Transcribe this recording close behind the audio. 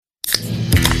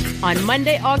On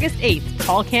Monday, August 8th,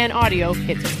 Tall Can Audio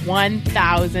hits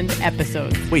 1,000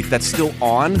 episodes. Wait, that's still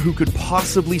on? Who could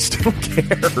possibly still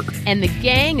care? And the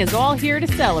gang is all here to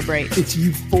celebrate. It's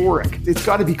euphoric. It's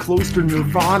got to be close to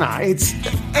Nirvana. It's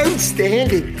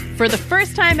outstanding. For the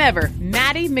first time ever,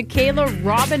 Maddie, Michaela,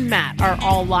 Rob, and Matt are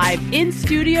all live in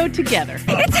studio together.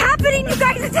 It's happening, you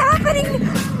guys! It's happening!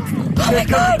 Oh my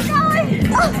God!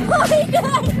 Oh my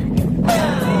God!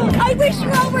 I wish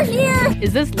you all were here!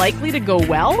 Is this likely to go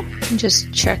well?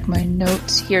 Just check my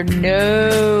notes here.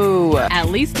 No. At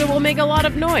least it will make a lot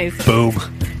of noise. Boom.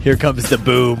 Here comes the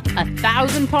boom.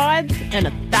 1,000 pods and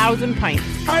 1,000 pints.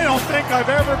 I don't think I've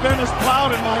ever been as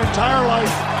proud in my entire life.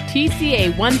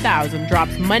 TCA 1000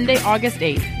 drops Monday, August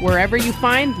 8th, wherever you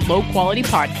find low-quality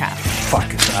podcasts.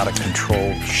 Fuck, it's out of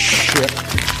control. Shit.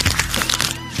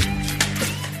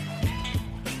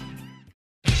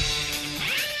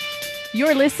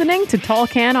 You're listening to Tall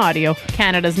Can Audio,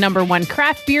 Canada's #1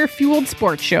 craft beer-fueled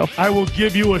sports show. I will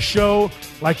give you a show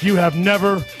like you have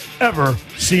never, ever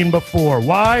seen before.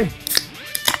 Why?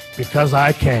 Because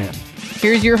I can.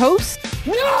 Here's your host.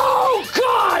 No,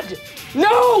 God!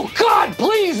 No, God,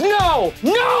 please, no!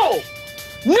 No!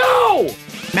 No!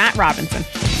 Matt Robinson.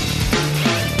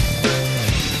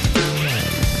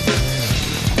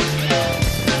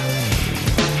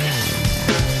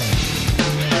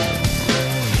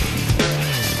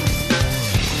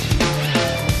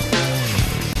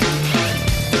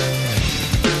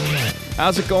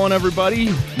 How's it going,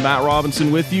 everybody? Matt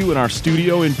Robinson with you in our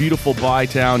studio in beautiful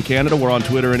Bytown, Canada. We're on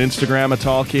Twitter and Instagram at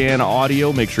Tall Can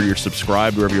Audio. Make sure you're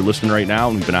subscribed wherever you're listening right now.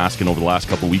 And we've been asking over the last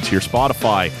couple of weeks here.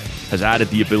 Spotify has added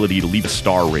the ability to leave a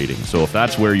star rating. So if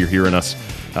that's where you're hearing us,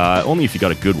 only if you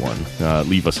got a good one,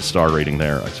 leave us a star rating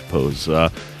there, I suppose.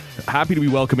 Happy to be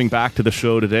welcoming back to the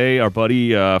show today our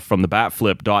buddy from the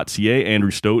batflip.ca, Andrew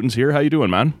Stoughton's here. How you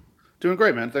doing, man? Doing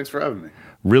great, man. Thanks for having me.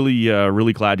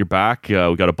 Really glad you're back. We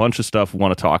got a bunch of stuff we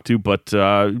want to talk to, but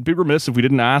be remiss if we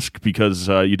didn't ask, because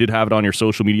you did have it on your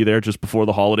social media there just before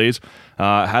the holidays.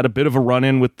 Had a bit of a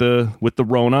run-in with the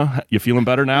Rona. You feeling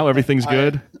better now? Everything's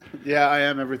good? Yeah, I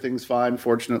am. Everything's fine,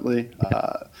 fortunately.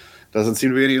 Doesn't seem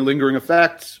to be any lingering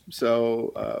effect,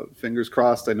 so fingers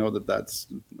crossed. I know that's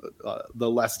the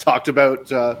less talked about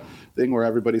thing where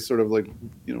everybody's sort of like,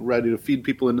 ready to feed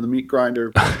people into the meat grinder,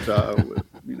 but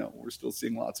we're still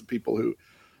seeing lots of people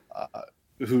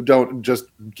who don't just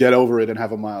get over it and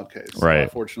have a mild case. Right.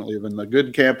 Fortunately, in the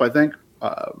good camp, I think.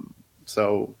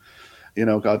 So,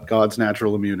 God's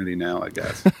natural immunity now, I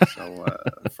guess. So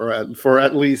for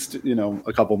at least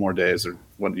a couple more days, or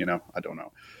when I don't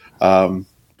know.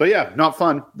 But yeah, not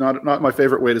fun. Not my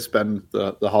favorite way to spend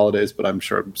the holidays, but I'm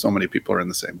sure so many people are in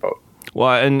the same boat.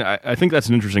 Well, and I think that's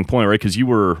an interesting point, right? Because you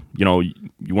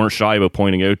weren't shy about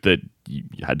pointing out that you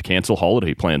had to cancel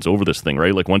holiday plans over this thing,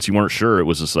 right? Like once you weren't sure, it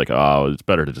was just like, oh, it's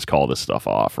better to just call this stuff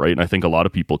off, right? And I think a lot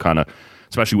of people kind of,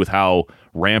 especially with how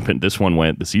rampant this one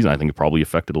went this season, I think it probably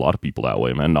affected a lot of people that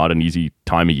way, man. Not an easy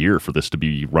time of year for this to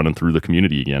be running through the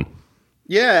community again.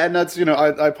 Yeah, and that's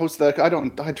I post that.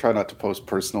 I try not to post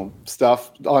personal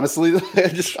stuff, honestly.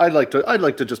 I'd like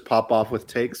to just pop off with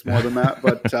takes more than that,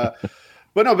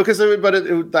 but no, because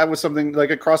that was something like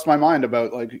it crossed my mind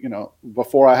about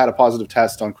before I had a positive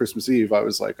test on Christmas Eve. I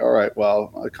was like, all right,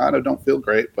 well, I kind of don't feel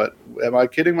great, but am I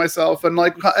kidding myself? And I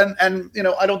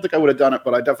don't think I would have done it,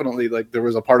 but I definitely there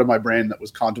was a part of my brain that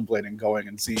was contemplating going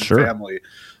and seeing family.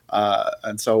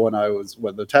 And so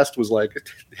when the test was like,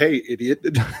 hey, idiot,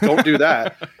 don't do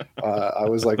that. I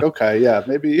was like, okay, yeah,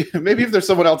 maybe if there's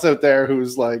someone else out there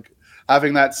who's like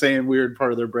having that same weird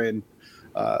part of their brain,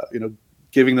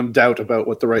 giving them doubt about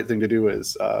what the right thing to do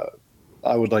is,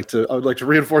 I would like to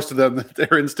reinforce to them that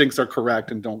their instincts are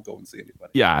correct and don't go and see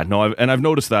anybody. Yeah, no, I've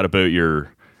noticed that about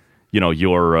your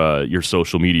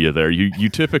social media there. You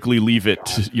typically leave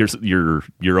it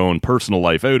your own personal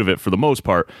life out of it for the most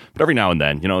part, but every now and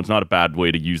then, it's not a bad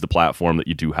way to use the platform that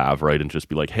you do have, right? And just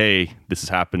be like, hey, this has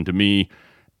happened to me.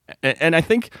 And I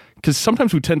think because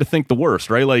sometimes we tend to think the worst,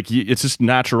 right? Like it's just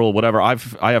natural, whatever. I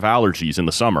have allergies in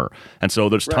the summer, and so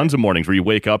there's tons of mornings where you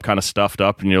wake up kind of stuffed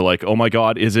up, and you're like, oh my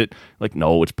God, is it? Like,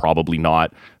 no, it's probably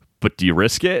not. But do you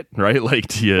risk it, right? Like,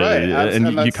 do you?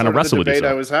 And you kind of wrestle with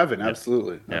yourself. I was having,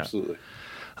 absolutely.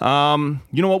 You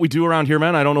know what we do around here,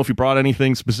 man? I don't know if you brought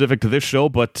anything specific to this show,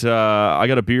 but I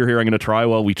got a beer here I'm going to try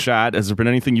while we chat. Has there been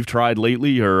anything you've tried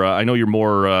lately? Or I know you're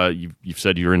more, you've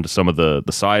said you're into some of the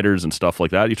ciders and stuff like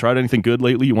that. You tried anything good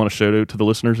lately you want to shout out to the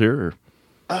listeners here?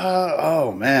 Or?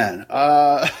 Oh man,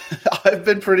 I've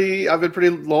been pretty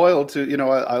loyal to, you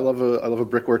know, I love a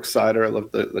Brickworks cider. I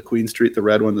love the Queen Street, the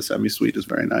red one, the semi-sweet is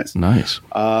very nice. Nice.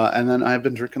 And then I've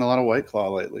been drinking a lot of White Claw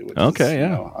lately. Which is, yeah. You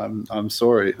know, I'm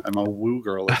sorry, I'm a woo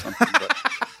girl or something,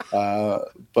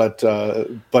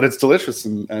 but it's delicious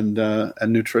and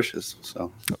nutritious.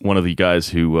 So one of the guys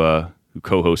who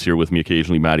co-hosts here with me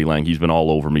occasionally, Matty Lang, he's been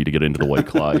all over me to get into the White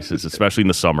Claw. He says, especially in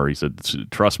the summer, he said,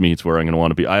 trust me, it's where I'm going to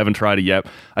want to be. I haven't tried it yet.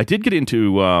 I did get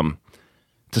into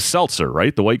to seltzer,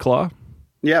 right? The White Claw?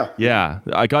 Yeah.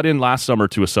 I got in last summer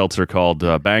to a seltzer called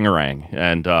Bangarang,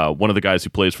 and one of the guys who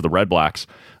plays for the Red Blacks,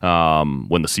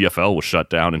 when the CFL was shut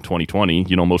down in 2020,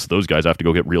 you know, most of those guys have to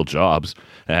go get real jobs,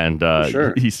 and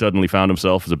sure. He suddenly found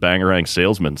himself as a Bangarang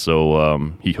salesman,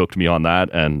 so he hooked me on that,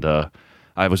 and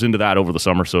I was into that over the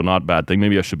summer, so not a bad thing.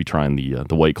 Maybe I should be trying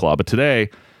the White Claw. But today,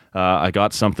 I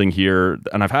got something here,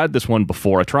 and I've had this one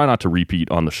before. I try not to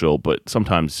repeat on the show, but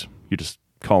sometimes you're just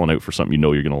calling out for something you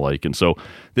know you're going to like. And so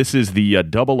this is the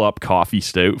Double Up Coffee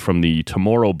Stout from the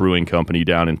Tomorrow Brewing Company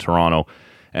down in Toronto.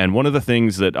 And one of the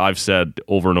things that I've said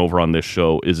over and over on this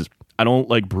show is I don't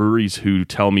like breweries who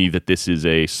tell me that this is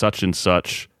a such and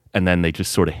such, and then they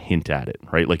just sort of hint at it,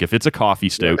 right? Like if it's a coffee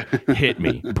stout, hit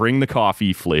me, bring the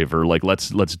coffee flavor. Like let's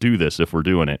do this if we're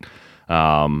doing it.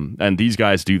 And these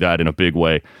guys do that in a big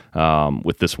way.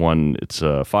 With this one, it's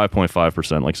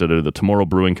 5.5%. Like I said, the Tomorrow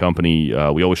Brewing Company.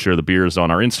 We always share the beers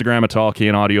on our Instagram at Tall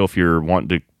Can Audio. If you're wanting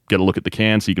to get a look at the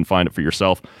can so you can find it for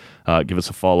yourself, give us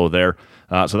a follow there.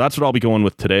 So that's what I'll be going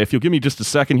with today. If you'll give me just a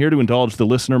second here to indulge the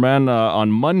listener, man,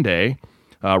 on Monday,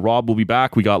 Rob will be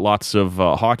back. We got lots of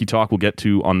hockey talk we'll get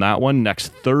to on that one. Next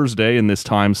Thursday in this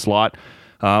time slot,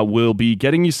 we'll be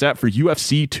getting you set for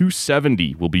UFC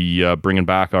 270. We'll be bringing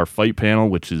back our fight panel,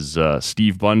 which is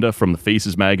Steve Bunda from the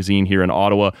Faces magazine here in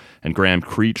Ottawa and Graham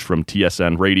Creech from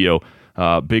TSN Radio.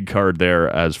 Big card there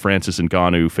as Francis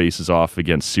Ngannou faces off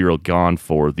against Cyril Gane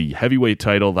for the heavyweight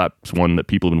title. That's one that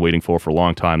people have been waiting for a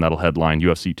long time. That'll headline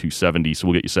UFC 270, so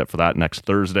we'll get you set for that next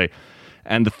Thursday.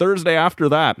 And the Thursday after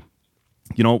that,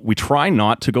 you know, we try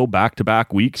not to go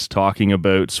back-to-back weeks talking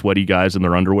about sweaty guys in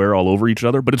their underwear all over each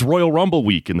other, but it's Royal Rumble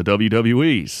week in the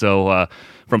WWE. So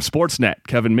from Sportsnet,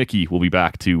 Kevin Mickey will be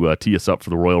back to tee us up for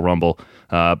the Royal Rumble.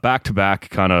 Back-to-back,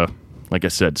 kind of, like I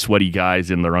said, sweaty guys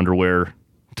in their underwear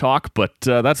talk, but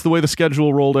that's the way the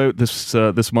schedule rolled out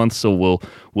this month, so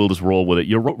we'll just roll with it.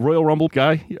 You're a Royal Rumble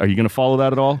guy? Are you going to follow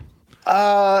that at all?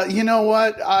 You know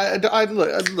what? I'm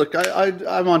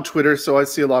on Twitter, so I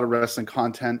see a lot of wrestling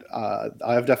content.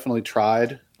 I've definitely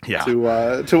tried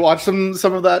to watch some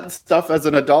of that stuff as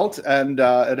an adult, and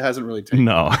it hasn't really taken.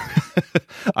 No,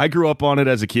 I grew up on it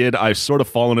as a kid. I've sort of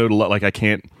fallen out a lot. Like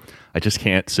I just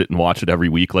can't sit and watch it every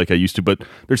week like I used to. But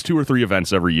there's 2 or 3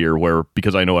 events every year where,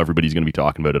 because I know everybody's going to be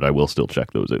talking about it, I will still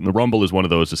check those out. And the Rumble is one of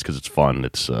those just because it's fun.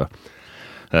 That's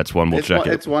one we'll check.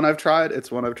 It's one I've tried.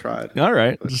 All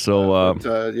right.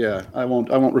 So yeah, I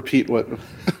won't repeat what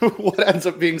what ends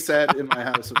up being said in my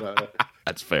house about it.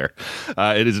 That's fair.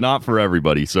 It is not for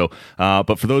everybody. So,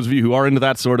 but for those of you who are into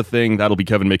that sort of thing, that'll be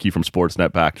Kevin Mickey from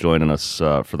Sportsnet back joining us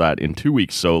for that in 2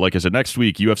 weeks. So, like I said, next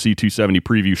week, UFC 270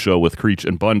 preview show with Creech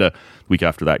and Bunda. Week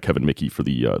after that, Kevin Mickey for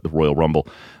the Royal Rumble.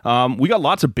 We got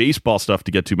lots of baseball stuff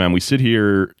to get to, man. We sit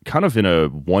here kind of in a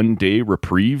one-day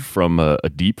reprieve from a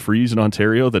deep freeze in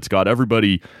Ontario that's got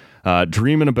everybody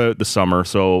dreaming about the summer,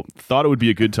 so thought it would be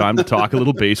a good time to talk a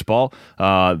little baseball.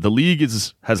 The league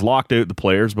has locked out the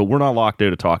players, but we're not locked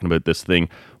out of talking about this thing.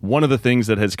 One of the things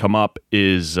that has come up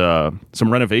is some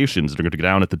renovations that are going to go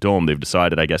down at the Dome. They've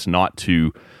decided, I guess, not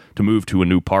to move to a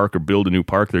new park or build a new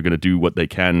park. They're going to do what they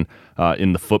can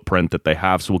in the footprint that they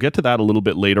have. So we'll get to that a little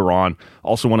bit later on.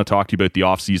 Also want to talk to you about the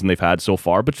offseason they've had so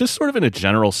far, but just sort of in a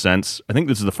general sense. I think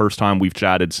this is the first time we've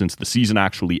chatted since the season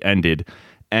actually ended.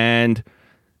 And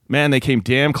man, they came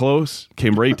damn close,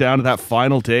 came right down to that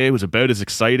final day. It was about as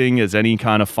exciting as any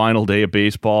kind of final day of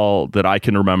baseball that I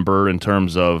can remember in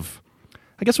terms of,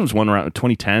 I guess it was one around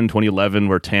 2010, 2011,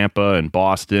 where Tampa and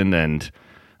Boston and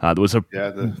there was a... Yeah,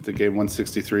 the game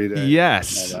 163 day.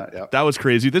 Yes, that was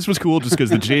crazy. This was cool just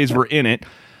because the Jays were in it.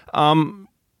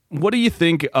 What do you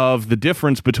think of the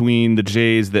difference between the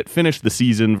Jays that finished the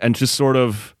season and just sort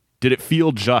of... Did it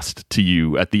feel just to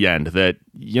you at the end that,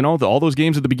 you know, all those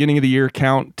games at the beginning of the year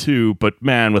count too, but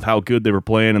man, with how good they were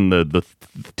playing and the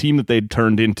team that they'd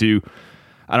turned into,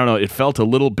 I don't know, it felt a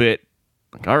little bit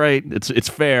like, all right, it's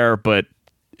fair, but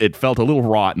it felt a little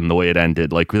rotten the way it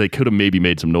ended. Like they could have maybe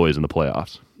made some noise in the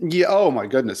playoffs. Yeah. Oh my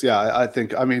goodness. Yeah. I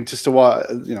think, I mean, just to watch,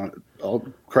 you know, all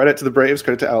credit to the Braves,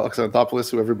 credit to Alex Anthopoulos,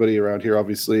 who everybody around here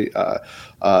obviously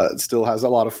still has a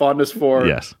lot of fondness for.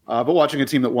 Yes. But watching a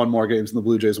team that won more games than the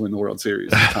Blue Jays win the World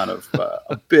Series is kind of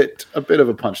a bit of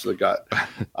a punch to the gut.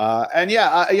 And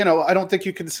I don't think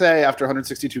you can say after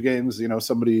 162 games,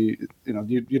 somebody,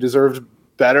 you deserved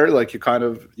better. Like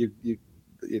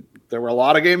there were a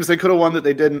lot of games they could have won that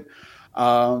they didn't.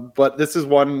 But this is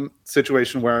one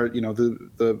situation where,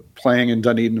 the playing in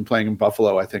Dunedin and playing in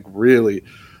Buffalo, I think really,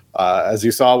 as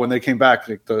you saw when they came back,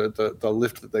 like the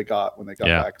lift that they got when they got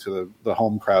back to the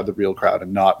home crowd, the real crowd,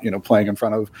 and not, playing in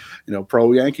front of,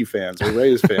 pro Yankee fans or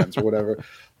Rays fans or whatever,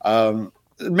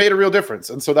 it made a real difference.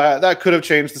 And so that could have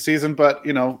changed the season, but,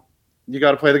 you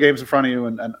got to play the games in front of you.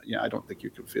 And I don't think you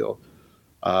can feel,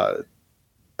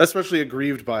 especially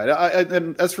aggrieved by it.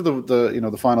 And as for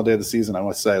the final day of the season, I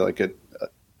must say, like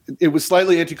it was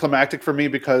slightly anticlimactic for me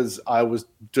because I was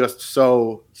just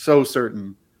so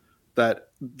certain that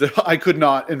I could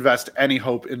not invest any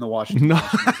hope in the Washington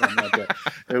Nationals on that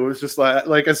day. It was just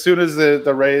like as soon as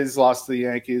the Rays lost to the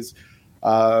Yankees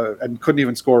and couldn't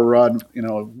even score a run,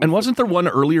 And wasn't there one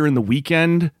earlier in the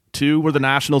weekend too, where the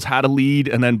Nationals had a lead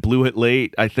and then blew it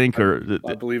late? I think,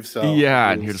 I believe so.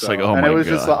 Yeah, and you're just like, oh and my it was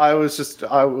god!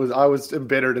 I was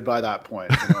embittered by that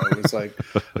point.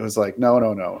 It was like, no,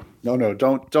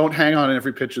 don't hang on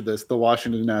every pitch of this. The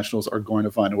Washington Nationals are going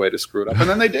to find a way to screw it up, and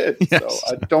then they did. Yes.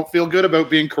 So I don't feel good about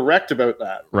being correct about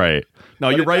that. Right? No,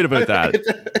 you're right about that.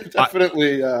 It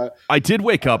definitely. I did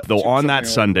wake up though on that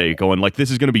Sunday, going like,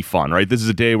 this is going to be fun, right? This is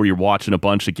a day where you're watching a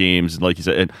bunch of games, like you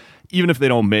said. And even if they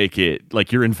don't make it,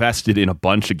 like you're invested in a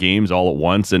bunch of games all at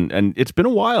once. And it's been a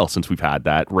while since we've had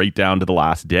that, right down to the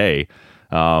last day.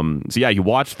 So yeah, you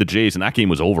watched the Jays and that game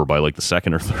was over by like the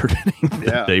second or third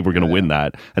inning. They were going to win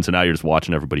that. And so now you're just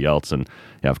watching everybody else. And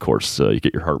yeah, of course, you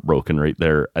get your heart broken right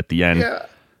there at the end. Yeah,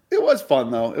 it was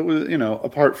fun though. It was,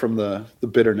 apart from the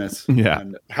bitterness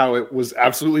and how it was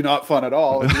absolutely not fun at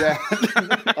all. Yeah.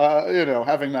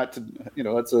 Having that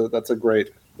to, that's a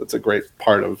great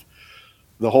part of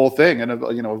the whole thing, and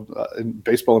in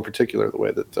baseball in particular, the way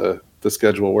that the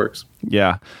schedule works.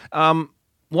 Yeah.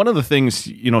 One of the things,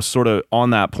 sort of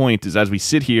on that point is as we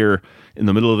sit here in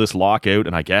the middle of this lockout,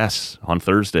 and I guess on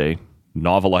Thursday,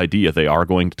 novel idea, they are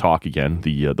going to talk again,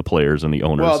 the players and the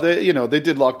owners. Well, they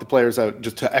did lock the players out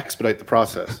just to expedite the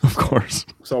process. Of course.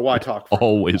 So why talk?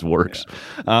 Always works.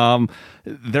 Yeah.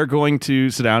 They're going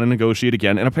to sit down and negotiate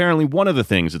again. And apparently one of the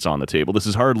things that's on the table, this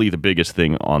is hardly the biggest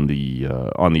thing on the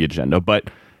agenda,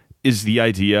 but is the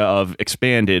idea of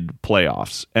expanded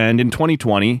playoffs. And in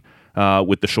 2020,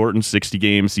 with the shortened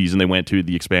 60-game season, they went to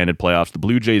the expanded playoffs. The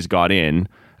Blue Jays got in,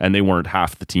 and they weren't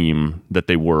half the team that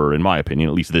they were, in my opinion,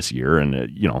 at least this year. And,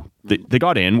 they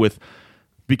got in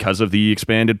because of the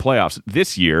expanded playoffs.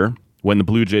 This year, when the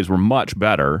Blue Jays were much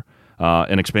better,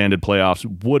 and expanded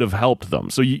playoffs would have helped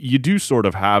them. So you do sort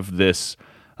of have this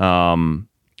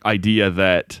idea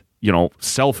that,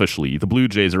 selfishly, the Blue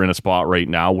Jays are in a spot right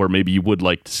now where maybe you would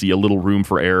like to see a little room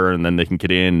for error and then they can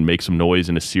get in and make some noise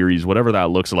in a series, whatever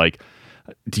that looks like.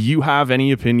 Do you have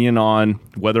any opinion on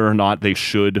whether or not they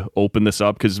should open this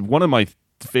up? Because one of my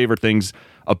favorite things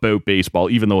about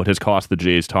baseball, even though it has cost the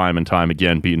Jays time and time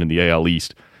again being in the AL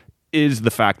East, is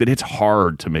the fact that it's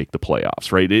hard to make the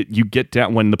playoffs, right? You get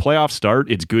down when the playoffs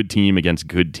start, it's good team against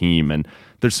good team, and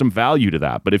there's some value to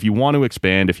that. But if you want to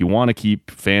expand, if you want to keep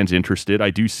fans interested, I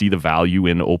do see the value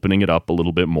in opening it up a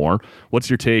little bit more. What's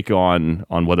your take on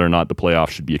whether or not the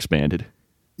playoffs should be expanded?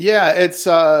 Yeah, it's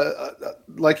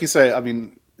like you say. I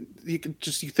mean, you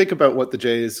think about what the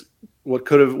Jays,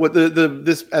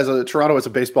 this as a Toronto as a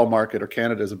baseball market or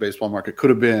Canada as a baseball market could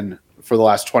have been for the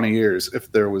last 20 years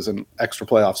if there was an extra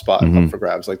playoff spot up for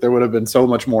grabs. Like there would have been so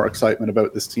much more excitement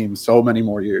about this team, so many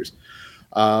more years.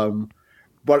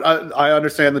 But I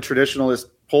understand the traditionalist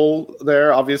pull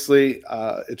there. Obviously,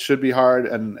 it should be hard,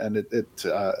 and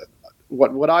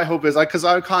what I hope is because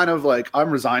I'm kind of like I'm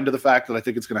resigned to the fact that I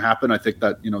think it's going to happen. I think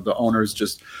that the owners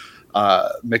just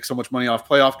make so much money off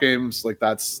playoff games. Like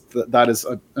that is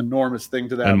an enormous thing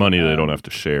to them, and money they don't have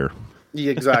to share.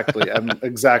 Yeah, exactly.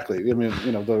 Exactly. I mean,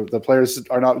 the players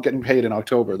are not getting paid in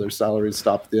October. Their salaries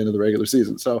stop at the end of the regular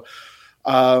season. So,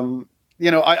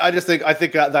 I just think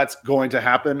that's going to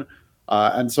happen.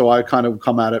 And so I kind of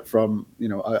come at it from,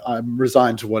 I'm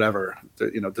resigned to whatever,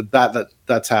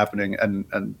 that's happening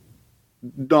and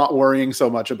not worrying so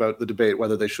much about the debate,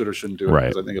 whether they should or shouldn't do it,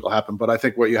 because I think it'll happen. But I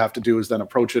think what you have to do is then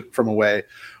approach it from a way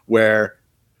where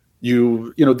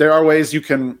there are ways you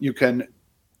can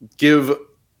give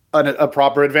a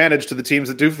proper advantage to the teams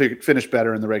that do finish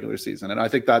better in the regular season. And I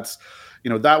think that's,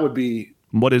 that would be.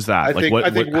 What is that?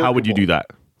 How would you do that?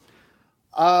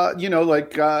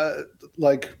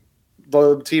 Like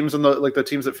the teams the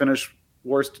teams that finish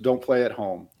worst don't play at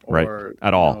home, or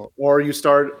at all, or you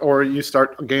start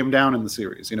a game down in the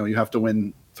series. You have to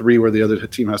win 3 where the other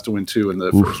team has to win 2 in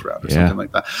the first round or something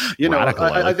like that.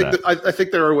 I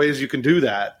think there are ways you can do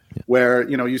that where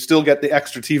you still get the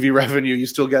extra TV revenue, you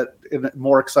still get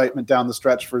more excitement down the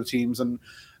stretch for teams, and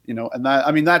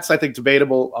that's I think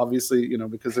debatable, obviously,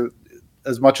 because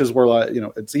as much as we're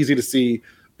it's easy to see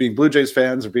being Blue Jays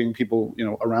fans or being people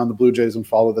around the Blue Jays and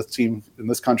follow the team in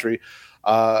this country.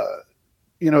 How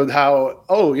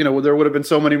there would have been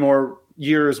so many more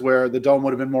years where the dome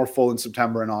would have been more full in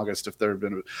September and August if there had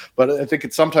been. But I think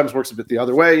it sometimes works a bit the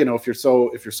other way. If you're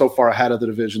so far ahead of the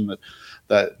division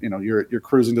that you're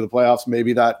cruising to the playoffs,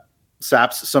 maybe that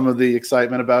saps some of the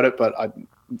excitement about it. But I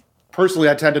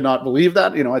tend to not believe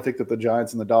that. I think that the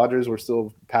Giants and the Dodgers were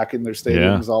still packing their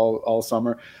stadiums all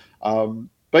summer.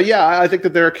 But yeah, I think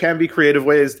that there can be creative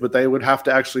ways, but they would have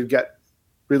to actually get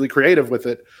really creative with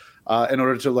it. In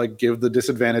order to give the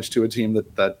disadvantage to a team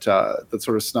that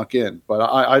sort of snuck in, but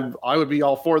I would be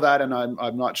all for that, and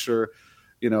I'm not sure,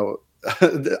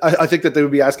 I think that they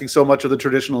would be asking so much of the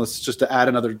traditionalists just to add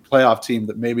another playoff team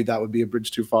that maybe that would be a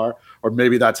bridge too far, or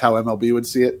maybe that's how MLB would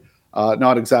see it.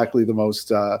 Not exactly the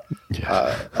most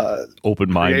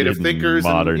open-minded, creative thinkers,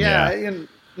 modern, and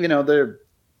they're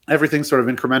everything's sort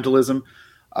of incrementalism.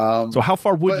 So how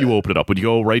far would you open it up? Would you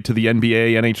go right to the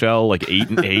NBA, NHL,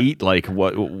 8-8?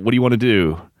 What do you want to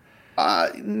do?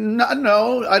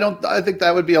 No, I don't. I think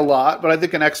that would be a lot, but I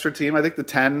think an extra team. I think the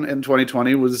 10 in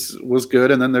 2020 was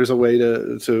good, and then there's a way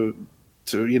to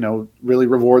really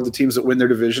reward the teams that win their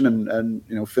division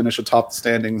and finish atop the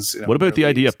standings. What about the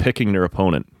idea of picking their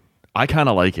opponent? I kind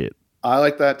of like it. I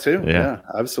like that too. Yeah,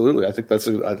 absolutely. I think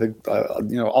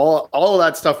all of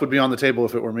that stuff would be on the table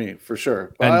if it were me, for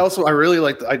sure. But I really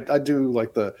like, I do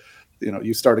like the,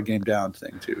 you start a game down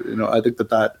thing too. I think that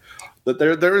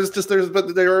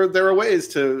there are ways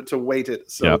to weight it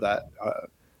so that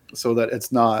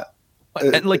it's not,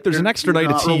 and there's an extra night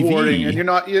of TV, and you're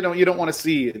not, you don't want to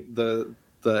see the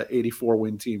 84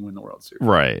 win team win the World Series.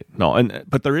 Right. No.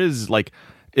 But there is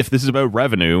if this is about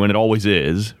revenue, and it always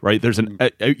is, right? There's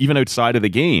even outside of the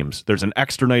games, there's an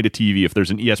extra night of TV. If there's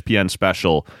an ESPN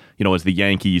special, as the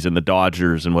Yankees and the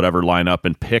Dodgers and whatever line up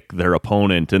and pick their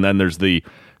opponent, and then there's the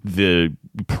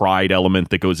pride element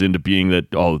that goes into being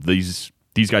that,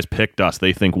 these guys picked us,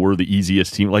 they think we're the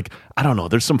easiest team. I don't know.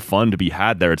 There's some fun to be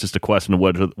had there. It's just a question of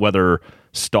whether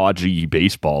stodgy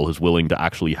baseball is willing to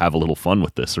actually have a little fun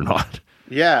with this or not.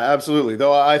 Yeah, absolutely.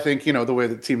 Though I think, the way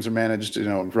that teams are managed,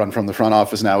 run from the front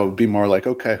office now, it would be more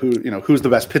okay, who's the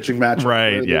best pitching match?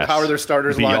 Right. Yes. How are their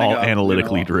starters lining all up?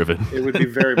 Analytically driven. It would be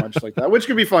very much like that, which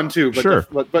could be fun too, but sure.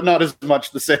 but not as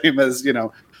much the same as,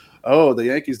 the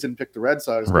Yankees didn't pick the Red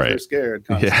Sox because they're scared.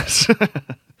 Constantly.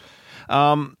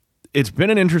 Yes. It's been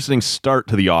an interesting start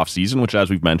to the offseason, which, as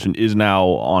we've mentioned, is now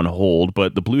on hold,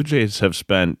 but the Blue Jays have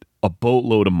spent a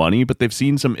boatload of money, but they've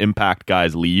seen some impact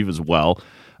guys leave as well.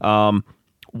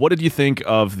 What did you think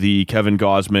of the Kevin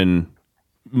Gausman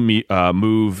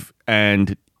move,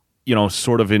 and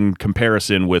sort of in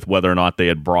comparison with whether or not they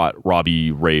had brought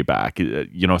Robbie Ray back?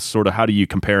 Sort of how do you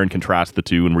compare and contrast the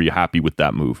two, and were you happy with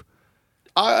that move?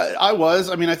 I was.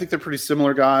 I mean, I think they're pretty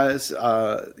similar guys.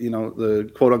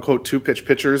 The quote unquote 2-pitch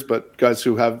pitchers, but guys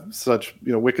who have such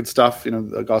wicked stuff.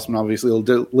 Gausman obviously a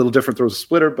little different, throws a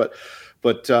splitter,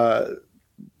 but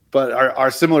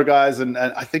are similar guys, and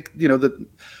I think that.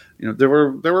 There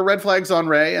were red flags on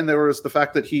Ray, and there was the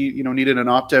fact that he, needed an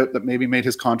opt-out that maybe made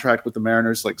his contract with the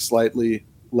Mariners slightly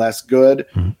less good.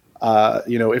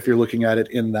 Mm-hmm. If you're looking at it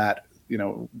in that,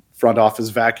 front office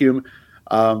vacuum.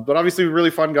 But obviously a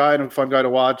really fun guy and a fun guy to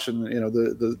watch, and,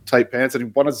 the tight pants, and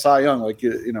he won a Cy Young.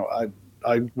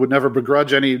 I would never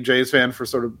begrudge any Jays fan for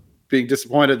sort of being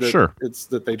disappointed that it's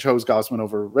that they chose Gausman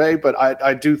over Ray. But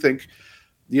I do think,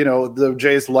 the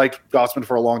Jays liked Gausman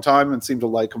for a long time and seemed to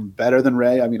like him better than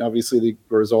Ray. I mean, obviously the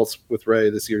results with Ray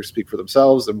this year speak for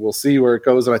themselves, and we'll see where it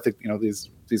goes. And I think,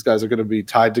 these guys are going to be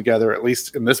tied together, at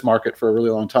least in this market, for a really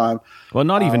long time. Well,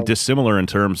 not even dissimilar in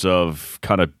terms of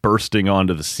kind of bursting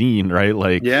onto the scene, right?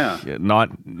 Not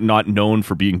known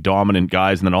for being dominant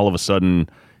guys, and then all of a sudden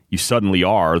you suddenly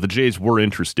are. The Jays were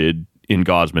interested in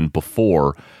Gausman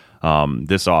before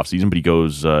this offseason, but he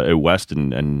goes out west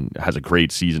and has a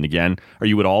great season again. Are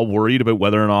you at all worried about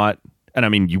whether or not, and I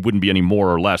mean, you wouldn't be any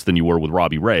more or less than you were with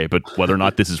Robbie Ray, but whether or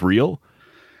not this is real?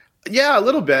 Yeah, a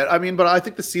little bit. I mean, but I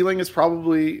think the ceiling is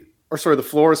probably, the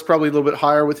floor is probably a little bit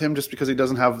higher with him, just because he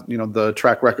doesn't have, the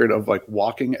track record of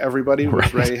walking everybody,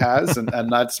 which Ray has.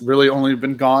 And that's really only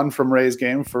been gone from Ray's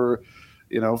game for,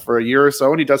 for a year or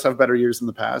so, and he does have better years in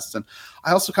the past. And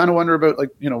I also kind of wonder about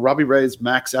Robbie Ray's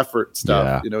max effort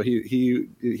stuff. Yeah.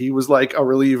 He was like a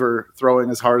reliever throwing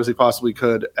as hard as he possibly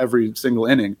could every single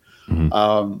inning.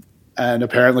 Mm-hmm. And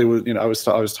apparently, I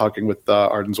was talking with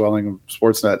Arden Zwelling of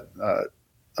Sportsnet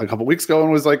a couple weeks ago,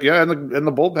 and was like, in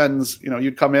the bullpens,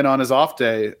 you'd come in on his off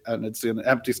day, and it's an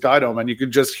empty Sky Dome, and you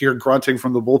could just hear grunting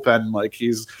from the bullpen, like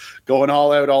he's going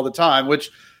all out all the time, which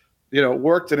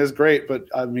worked and is great. But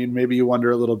I mean, maybe you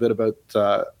wonder a little bit about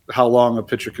how long a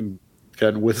pitcher can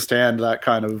withstand that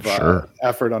kind of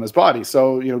effort on his body.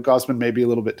 So, Gausman may be a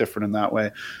little bit different in that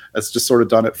way. It's just sort of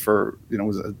done it for,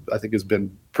 I think has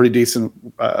been pretty decent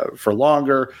for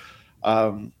longer.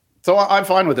 So I'm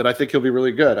fine with it. I think he'll be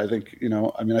really good. I think,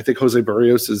 I think Jose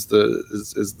Barrios is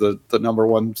the number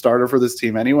one starter for this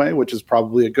team anyway, which is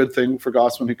probably a good thing for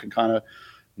Gausman, who can kind of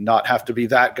not have to be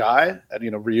that guy.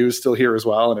 And, Ryu's still here as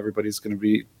well, and everybody's going to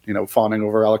be, fawning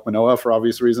over Alek Manoah for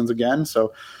obvious reasons again.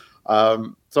 So I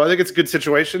think it's a good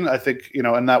situation. I think,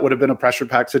 and that would have been a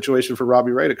pressure-packed situation for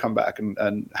Robbie Ray to come back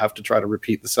and have to try to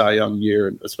repeat the Cy Young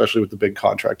year, especially with the big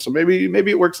contract. So maybe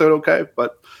it works out okay.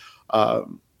 But,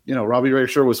 Robbie Ray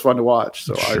sure was fun to watch.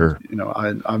 So sure.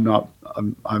 I'm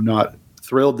not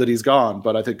thrilled that he's gone,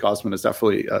 but I think Gausman is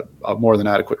definitely a more than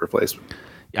adequate replacement.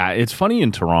 Yeah, it's funny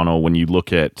in Toronto when you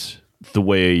look at the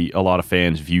way a lot of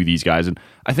fans view these guys. And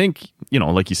I think,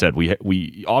 like you said,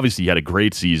 we obviously had a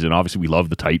great season. Obviously, we love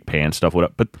the tight pants stuff.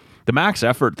 But the max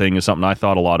effort thing is something I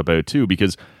thought a lot about too,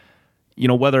 because,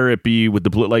 whether it be with the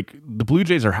Blue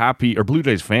Jays are happy, or Blue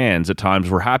Jays fans at times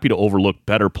were happy to overlook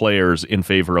better players in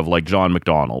favor of like John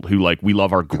McDonald, who we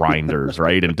love our grinders,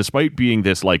 right? And despite being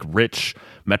this rich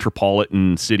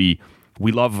metropolitan city,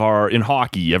 we love in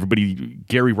hockey, everybody,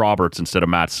 Gary Roberts instead of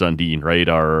Matt Sundin, right?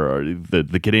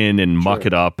 The get in and muck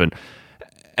it up.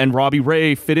 And Robbie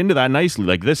Ray fit into that nicely.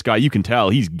 Like this guy, you can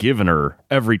tell he's given her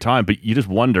every time, but you just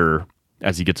wonder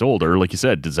as he gets older, like you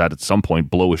said, does that at some point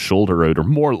blow his shoulder out, or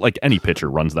more like any pitcher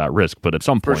runs that risk, but at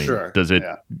some point, does it,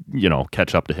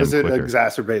 catch up to him? Does it quicker?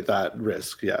 Exacerbate that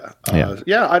risk? Yeah.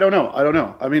 I don't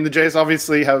know. I mean, the Jays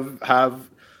obviously have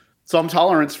some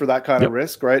tolerance for that kind of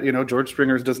risk, right? George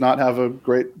Springer does not have a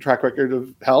great track record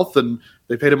of health, and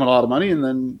they paid him a lot of money, and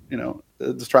then,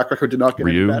 the track record did not get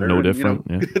any better. No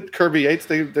different. Kirby Yates,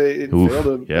 they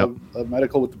failed a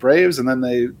medical with the Braves, and then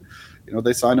they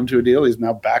signed him to a deal. He's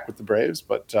now back with the Braves,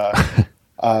 but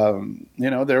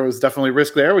there was definitely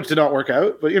risk there, which did not work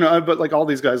out. But but all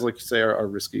these guys, like you say, are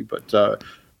risky. But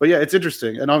yeah, it's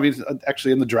interesting. And obviously,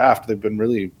 actually, in the draft, they've been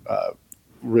really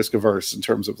risk averse in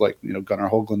terms of Gunnar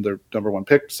Hoagland, their number one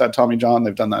pick, said Tommy John.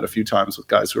 They've done that a few times with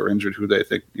guys who are injured, who they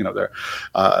think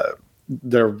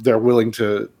they're willing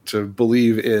to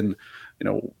believe in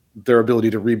their ability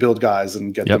to rebuild guys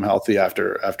and get them healthy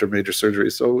after major surgery.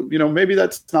 So maybe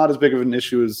that's not as big of an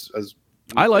issue as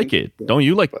I like it. Don't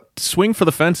you swing for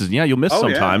the fences? Yeah, you'll miss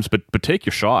sometimes, but take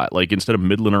your shot. Like instead of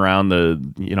middling around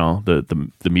the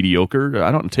mediocre,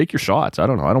 I don't take your shots. I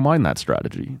don't know. I don't mind that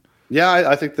strategy. Yeah,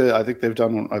 I think they've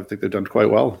done quite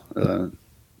well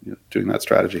doing that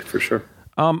strategy for sure.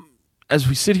 As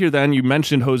we sit here, then you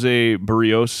mentioned Jose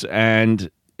Barrios, and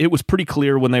it was pretty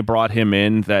clear when they brought him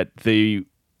in that they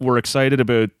were excited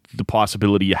about the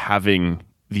possibility of having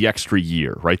the extra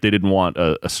year, right? They didn't want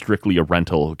a strictly a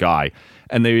rental guy,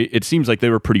 and it seems like they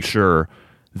were pretty sure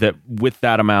that with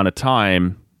that amount of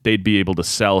time, they'd be able to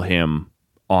sell him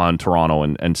on Toronto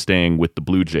and staying with the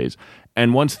Blue Jays.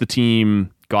 And once the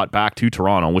team got back to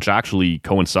Toronto, which actually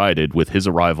coincided with his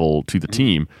arrival to the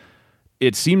team,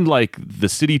 it seemed like the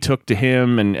city took to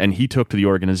him and he took to the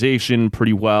organization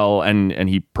pretty well, and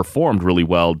he performed really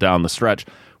well down the stretch.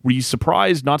 Were you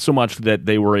surprised, not so much that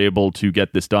they were able to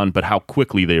get this done, but how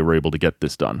quickly they were able to get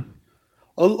this done?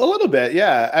 A little bit,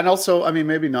 yeah. And also, I mean,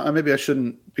 maybe not. Maybe I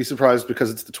shouldn't be surprised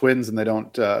because it's the Twins and they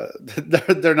don't.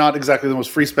 They're not exactly the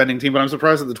most free spending team. But I'm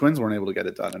surprised that the Twins weren't able to get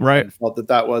it done. And right. I felt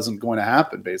that wasn't going to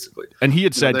happen, basically. And he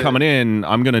had said coming in,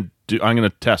 I'm gonna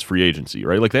test free agency,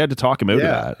 right? Like they had to talk him out of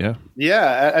that. Yeah.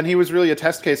 Yeah, and he was really a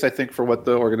test case, I think, for what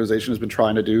the organization has been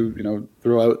trying to do,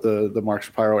 throughout the Mark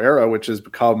Shapiro era, which has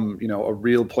become, a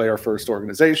real player first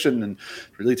organization and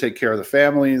really take care of the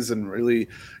families and really,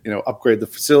 upgrade the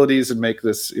facilities and make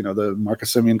this, the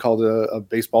Marcus Semien called a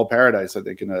baseball paradise, I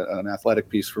think, in an athletic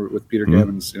piece with Peter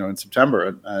Gammons, in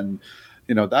September, and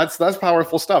that's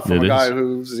powerful stuff from a guy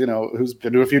who's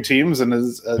been to a few teams and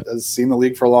has seen the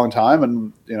league for a long time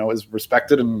and is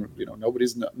respected, and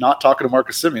nobody's not talking to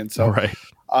Marcus Semien. So right.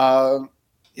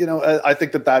 I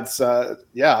think that's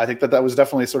I think that was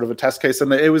definitely sort of a test case,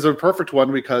 and it was a perfect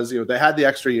one because they had the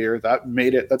extra year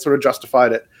that sort of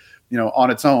justified it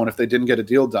on its own if they didn't get a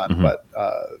deal done.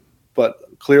 Mm-hmm. But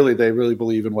clearly they really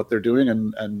believe in what they're doing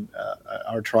and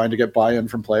are trying to get buy-in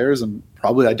from players, and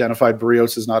probably identified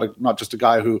Barrios as not just a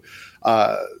guy who,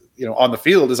 on the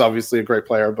field is obviously a great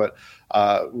player, but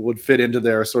would fit into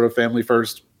their sort of family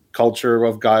first culture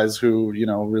of guys who,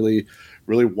 really,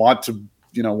 really want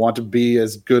to be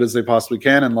as good as they possibly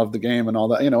can and love the game and all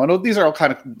that. I know these are all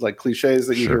kind of like cliches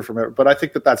that you hear from it, but I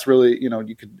think that that's really,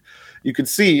 you could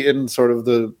see in sort of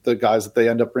the guys that they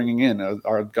end up bringing in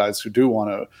are guys who do want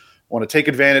to take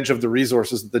advantage of the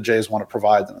resources that the Jays want to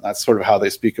provide them. And that's sort of how they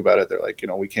speak about it. They're like,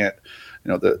 we can't,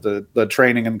 the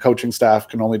training and coaching staff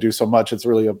can only do so much. It's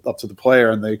really up to the player.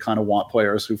 And they kind of want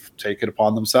players who take it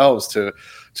upon themselves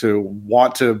to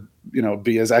want to,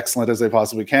 be as excellent as they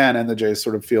possibly can. And the Jays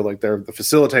sort of feel like they're the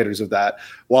facilitators of that,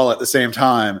 while at the same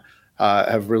time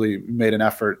have really made an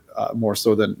effort more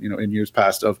so than, in years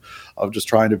past of just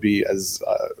trying to be as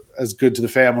good to the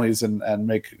families and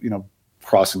make,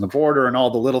 crossing the border and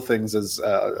all the little things as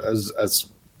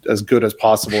good as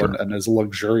possible and as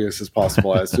luxurious as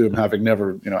possible. I assume, having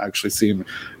never, actually seen,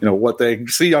 what they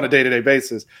see on a day-to-day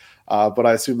basis. But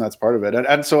I assume that's part of it.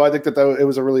 And so I think that it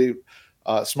was a really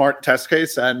smart test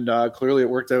case, and clearly it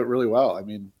worked out really well. I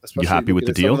mean, especially you happy with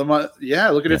the deal?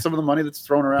 Looking at some of the money that's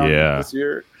thrown around this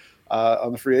year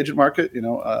on the free agent market,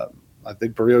 I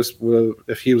think Barrios,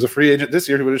 if he was a free agent this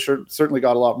year, he would have certainly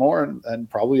got a lot more, and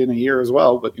probably in a year as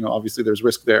well. But obviously there's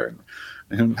risk there,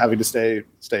 and him having to stay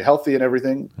healthy and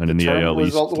everything. And in the AL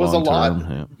East was a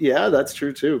lot. Yeah, that's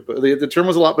true too. But the term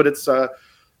was a lot. But it's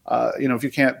if you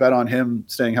can't bet on him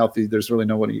staying healthy, there's really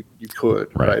no one you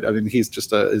could. Right? I mean, he's just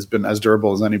has been as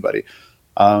durable as anybody.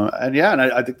 And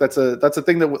I think that's a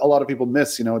thing that a lot of people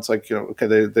miss. It's like, okay,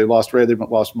 they lost Ray, they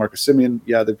lost Marcus Semien.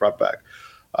 Yeah, they brought back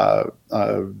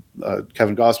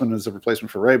Kevin Gausman as a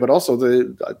replacement for Ray, but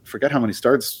also I forget how many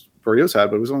starts Barrios had,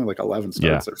 but it was only like 11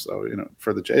 starts or so,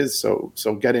 for the Jays. So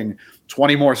getting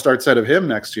 20 more starts out of him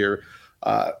next year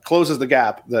closes the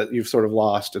gap that you've sort of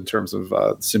lost in terms of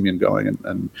Semien going.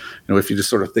 And if you just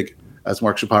sort of think, as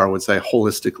Mark Shapiro would say,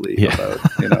 holistically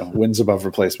about, wins above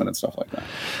replacement and stuff like that.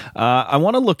 I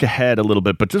want to look ahead a little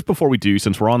bit, but just before we do,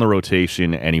 since we're on the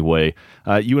rotation anyway,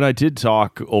 you and I did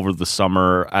talk over the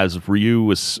summer as Ryu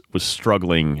was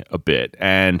struggling a bit,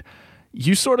 and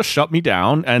you sort of shut me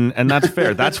down, and that's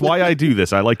fair. That's why I do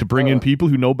this. I like to bring in people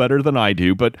who know better than I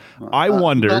do, but I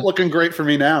wonder... Not looking great for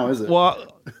me now, is it?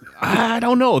 Well, I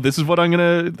don't know. This is what I'm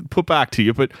going to put back to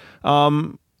you, but...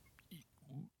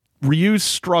 Ryu's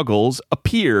struggles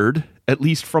appeared, at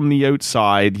least from the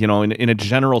outside, in a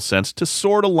general sense, to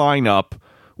sort of line up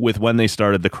with when they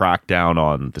started the crackdown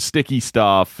on the sticky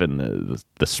stuff and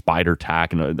the spider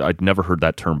tack. And I'd never heard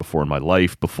that term before in my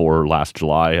life, before last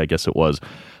July, I guess it was.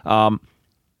 And,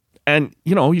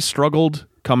 he struggled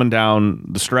coming down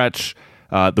the stretch.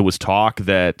 There was talk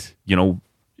that,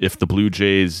 if the Blue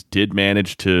Jays did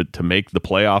manage to make the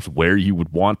playoffs, where you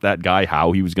would want that guy,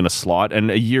 how he was going to slot. And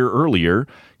a year earlier,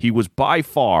 he was by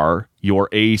far your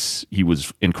ace. He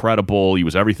was incredible. He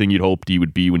was everything you'd hoped he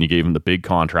would be when you gave him the big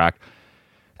contract.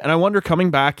 And I wonder,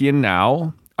 coming back in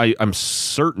now, I'm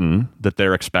certain that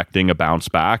they're expecting a bounce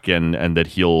back and that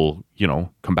he'll,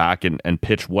 come back and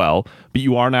pitch well. But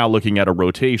you are now looking at a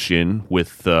rotation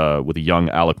with a young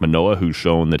Alek Manoah, who's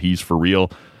shown that he's for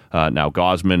real. Now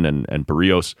Gausman and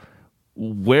Barrios.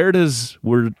 Where does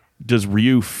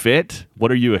Ryu fit?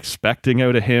 What are you expecting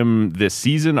out of him this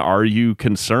season? Are you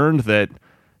concerned that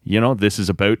this is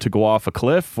about to go off a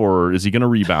cliff, or is he going to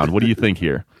rebound? What do you think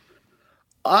here?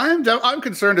 I'm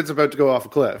concerned it's about to go off a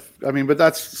cliff. I mean, but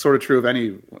that's sort of true of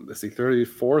any. Is he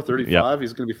 34, 35? Yep.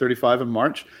 He's going to be 35 in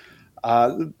March.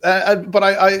 But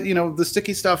I the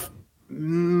sticky stuff.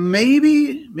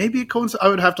 Maybe it coincides. I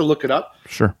would have to look it up.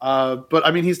 Sure. But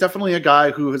I mean, he's definitely a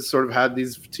guy who has sort of had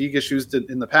these fatigue issues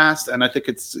in the past, and I think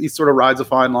he sort of rides a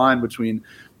fine line between,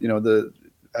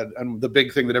 and the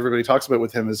big thing that everybody talks about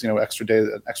with him is, extra day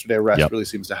of rest really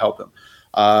seems to help him,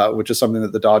 which is something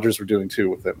that the Dodgers were doing too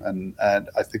with him, and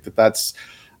I think that's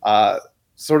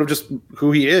sort of just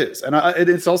who he is, and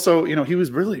it's also, he was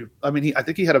really, I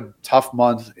think he had a tough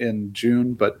month in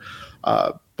June, but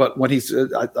when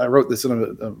I wrote this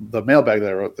in the mailbag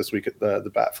that I wrote this week at the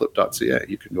batflip.ca,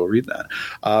 you can go read that.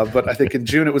 But I think in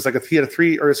June it was like in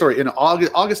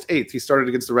August 8th, he started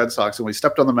against the Red Sox, and when he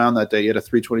stepped on the mound that day, he had a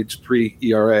 3.23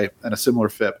 ERA and a similar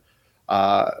FIP,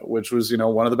 which was,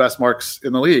 one of the best marks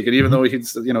in the league. And even though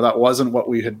that wasn't what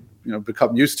we had,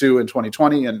 become used to in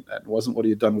 2020 and wasn't what he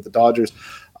had done with the Dodgers,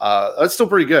 that's still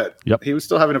pretty good. Yep. He was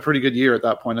still having a pretty good year at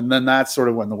that point. And then that's sort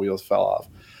of when the wheels fell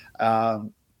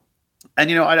off. And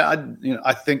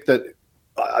I think that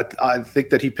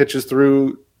he pitches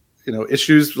through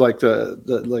issues like he had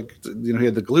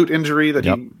the glute injury that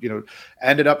he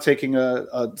ended up taking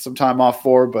some time off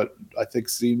for, but I think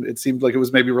it seemed like it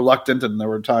was maybe reluctant, and there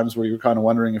were times where you were kind of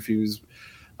wondering if he was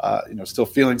still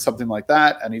feeling something like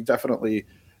that. And he definitely,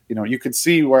 you could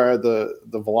see where the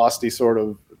velocity sort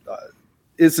of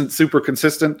isn't super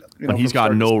consistent. But he's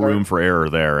got no room for error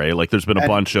there, eh? Like there's been a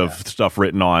bunch of stuff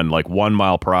written on like 1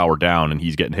 mile per hour down, and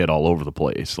he's getting hit all over the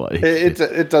place. Like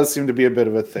it does seem to be a bit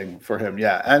of a thing for him,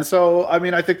 yeah. And so, I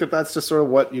mean, I think that's just sort of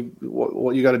what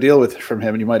you got to deal with from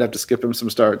him, and you might have to skip him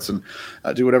some starts and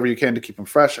do whatever you can to keep him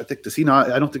fresh. I think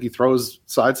I don't think he throws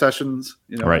side sessions.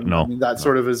 Right? No, I mean, that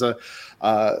sort of is a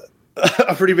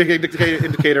pretty big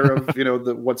indicator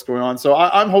of what's going on. So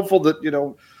I'm hopeful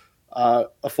that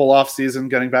a full off season,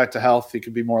 getting back to health, he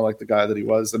could be more like the guy that he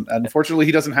was. And unfortunately,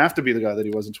 he doesn't have to be the guy that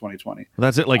he was in 2020.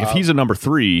 That's it. Like if he's a number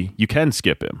 3, you can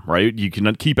skip him, right? You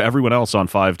can keep everyone else on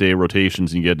 5-day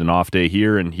rotations and you get an off day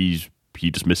here, and he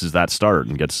just misses that start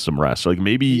and gets some rest. So like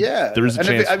maybe there's a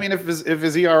chance. If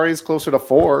his ERA is closer to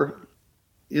 4,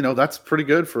 that's pretty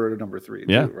good for a number 3,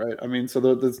 yeah. Too, right? I mean, so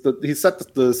he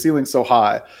set the ceiling so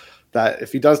high that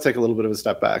if he does take a little bit of a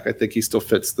step back, I think he still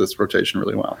fits this rotation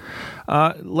really well.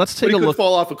 Let's take a look.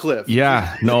 Fall off a cliff.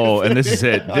 Yeah, no, and this is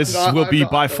it. This will be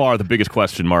by far the biggest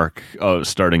question mark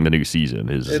starting the new season.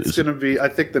 It's going to be, I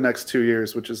think, the next 2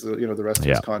 years, which is the rest of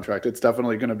his contract. It's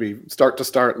definitely going to be start to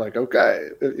start. Like, okay,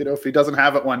 if he doesn't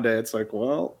have it one day, it's like,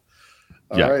 well.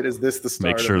 All right, is this the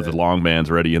start? Make sure the long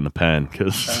man's ready in the pen,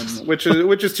 which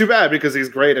is too bad because he's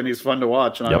great and he's fun to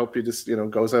watch, and I hope he just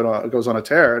goes on a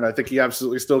tear, and I think he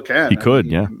absolutely still can. He could,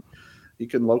 he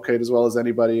can locate as well as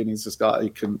anybody, and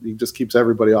he just keeps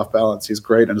everybody off balance. He's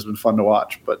great and has been fun to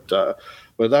watch, but that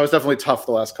was definitely tough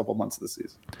the last couple months of the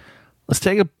season. Let's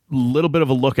take a little bit of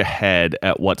a look ahead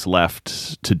at what's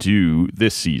left to do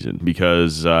this season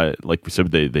because, like we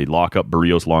said, they lock up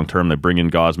Barrios long term. They bring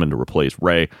in Gausman to replace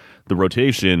Ray. The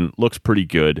rotation looks pretty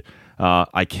good.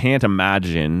 I can't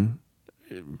imagine,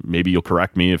 maybe you'll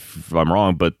correct me if I'm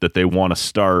wrong, but that they want to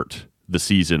start the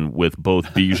season with both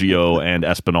Biggio and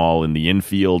Espinal in the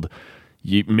infield.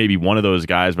 Maybe one of those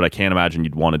guys, but I can't imagine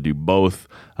you'd want to do both.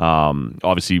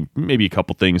 Obviously, maybe a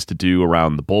couple things to do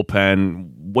around the bullpen.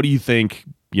 What do you think,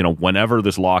 whenever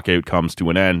this lockout comes to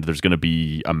an end, there's going to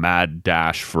be a mad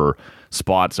dash for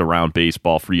spots around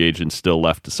baseball, free agents still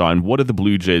left to sign. What are the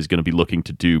Blue Jays going to be looking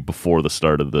to do before the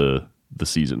start of the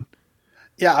season?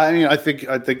 Yeah, I mean, I think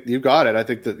you got it. I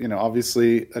think that,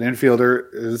 obviously an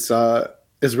infielder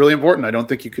is really important. I don't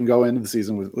think you can go into the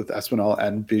season with Espinal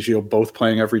and Biggio both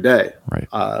playing every day. Right.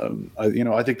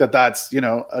 I think that's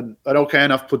an okay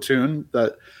enough platoon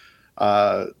that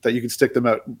you can stick them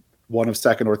at one of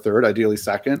second or third, ideally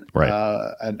second,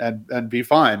 right. And be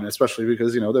fine. Especially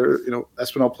because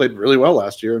Espinal played really well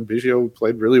last year and Biggio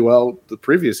played really well the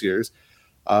previous years.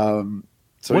 So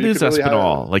what is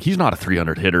Espinal? Like he's not a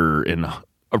 300 hitter in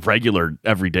a regular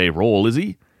everyday role, is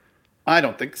he? I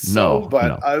don't think so,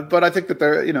 but I think that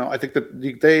they're, I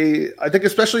think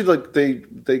especially like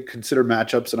they consider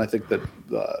matchups, and I think that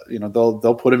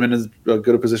they'll put him in as good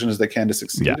a position as they can to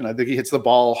succeed. Yeah. And I think he hits the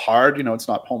ball hard. It's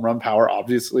not home run power,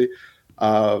 obviously,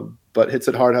 but hits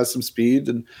it hard, has some speed,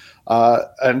 and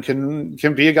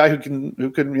can be a guy who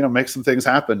can make some things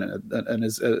happen, and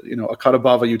is a cut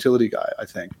above a utility guy, I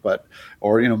think,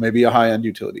 or maybe a high end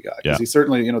utility guy because he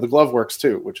certainly the glove works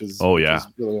too, which is which is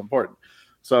really important.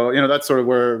 So that's sort of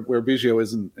where Biggio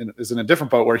is in a different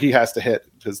boat where he has to hit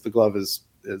because the glove is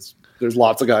there's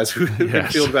lots of guys who can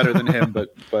field better than him,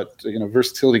 but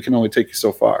versatility can only take you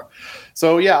so far.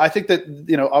 So yeah, I think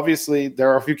that obviously there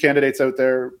are a few candidates out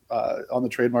there on the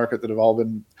trade market that have all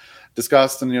been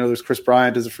discussed, and there's Chris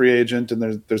Bryant as a free agent, and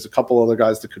there's a couple other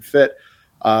guys that could fit.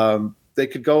 They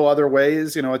could go other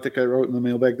ways. I think I wrote in the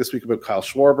mailbag this week about Kyle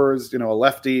Schwarber, a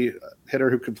lefty hitter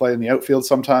who could play in the outfield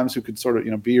sometimes, who could sort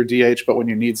of, be your DH, but when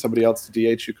you need somebody else to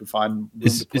DH, you can find room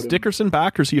is Dickerson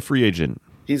back, or is he a free agent?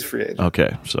 He's a free agent.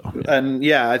 Okay. So, and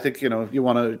I think, you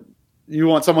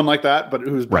want someone like that, but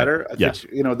who's better. Right. I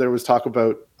think, there was talk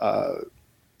about,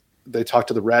 they talked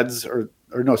to the Reds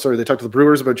they talked to the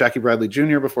Brewers about Jackie Bradley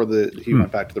Jr. before he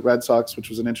went back to the Red Sox, which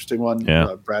was an interesting one.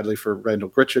 Yeah. Bradley for Randall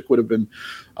Grichuk would have been,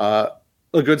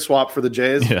 a good swap for the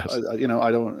Jays. Yes. I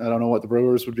don't know what the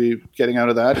Brewers would be getting out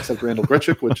of that, except Randall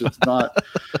Grichuk, which is not,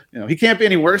 he can't be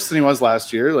any worse than he was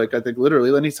last year. Like I think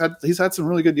literally, and he's had some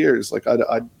really good years. Like I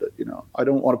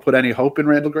don't want to put any hope in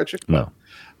Randall Grichuk. No.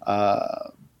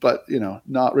 But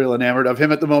not real enamored of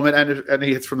him at the moment, and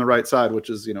he hits from the right side, which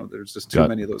is there's just too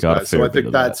many of those guys. So I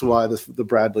think that's why the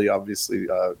Bradley obviously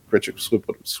Grichuk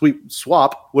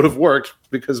swap would have worked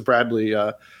because Bradley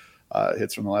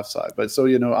hits from the left side. But so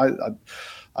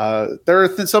There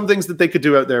are some things that they could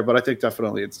do out there, but I think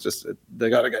definitely it's just they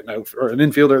got to get an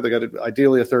infielder. They got to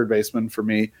ideally a third baseman for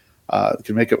me.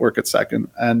 Can make it work at second,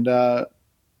 and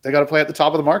they got to play at the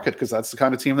top of the market because that's the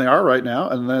kind of team they are right now,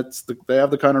 and they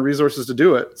have the kind of resources to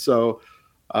do it. So,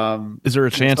 is there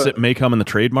a chance it may come in the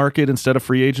trade market instead of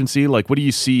free agency? Like, what do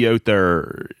you see out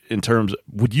there in terms?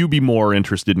 Would you be more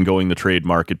interested in going the trade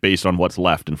market based on what's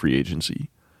left in free agency?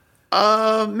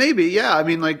 Maybe, yeah. I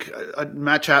mean, like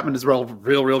Matt Chapman is real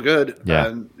good, yeah.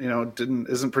 And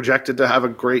isn't projected to have a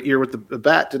great year with the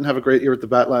bat. Didn't have a great year with the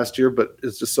bat last year, but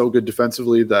is just so good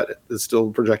defensively that it's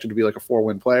still projected to be like a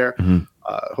 4-win player. Mm-hmm.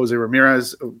 Jose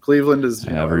Ramirez of Cleveland is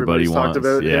everybody's talked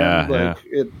about. Yeah,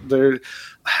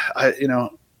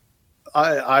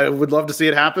 I would love to see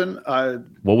it happen.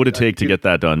 What would it take to get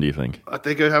that done, do you think? I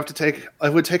think it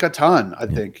would take a ton. I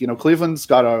think, Cleveland's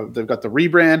they've got the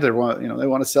rebrand. They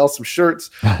want to sell some shirts.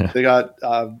 They got,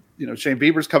 Shane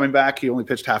Bieber's coming back. He only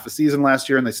pitched half a season last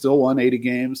year and they still won 80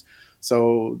 games.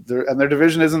 So their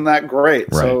division isn't that great.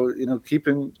 Right. So,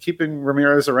 keeping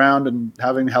Ramirez around and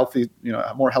having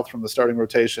more health from the starting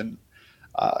rotation,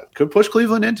 could push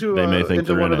Cleveland into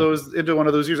one of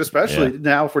those years, especially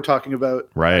now if we're talking about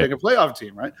having a playoff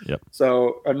team, right? Yep.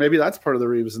 So, and maybe that's part of the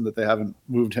reason that they haven't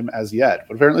moved him as yet.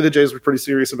 But apparently, the Jays were pretty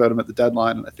serious about him at the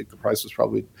deadline, and I think the price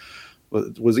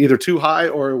was either too high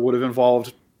or would have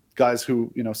involved guys who,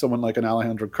 someone like an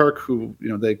Alejandro Kirk, who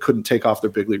they couldn't take off their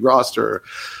big league roster.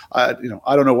 I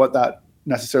don't know what that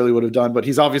necessarily would have done, but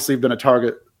he's obviously been a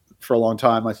target for a long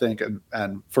time, I think,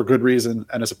 and for good reason,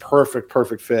 and is a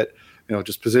perfect fit.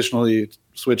 Just positionally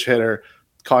switch hitter.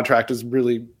 Contract is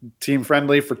really team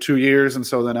friendly for 2 years. And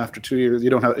so then after 2 years, you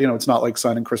don't have, it's not like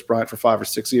signing Chris Bryant for 5 or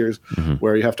 6 years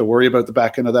where you have to worry about the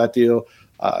back end of that deal.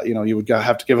 You would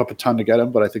have to give up a ton to get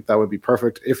him, but I think that would be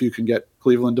perfect if you can get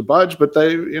Cleveland to budge, but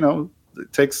they,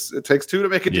 it takes two to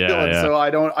make a deal. And so I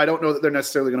don't know that they're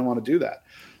necessarily going to want to do that.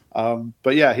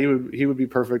 But yeah, he would be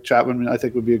perfect. Chapman, I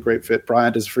think, would be a great fit.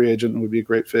 Bryant is a free agent and would be a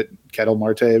great fit. Ketel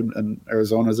Marte and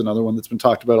Arizona is another one that's been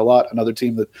talked about a lot. Another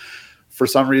team that, for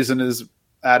some reason, is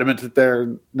adamant that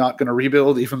they're not going to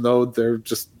rebuild, even though they're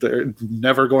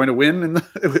never going to win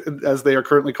as they are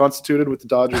currently constituted with the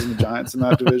Dodgers and the Giants in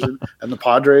that division and the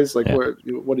Padres. Like,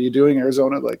 what are you doing,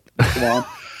 Arizona? Like, come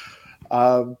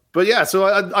on. But yeah, so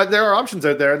there are options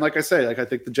out there, and like I say, I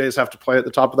think the Jays have to play at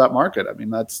the top of that market. I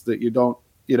mean, that's that you don't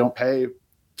pay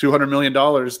 $200 million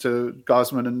to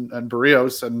Gausman and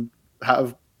Barrios and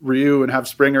have Ryu and have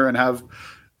Springer and have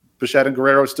Bichette and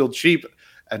Guerrero still cheap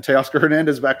and Teoscar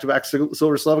Hernandez back-to-back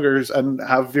Silver Sluggers and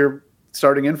have your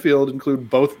starting infield include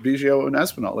both Biggio and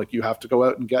Espinal. Like, you have to go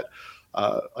out and get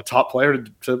a top player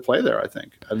to play there, I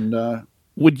think. And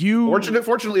would you?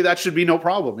 Fortunately, that should be no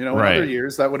problem. In other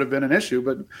years that would have been an issue,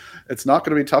 but it's not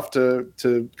going to be tough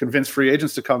to convince free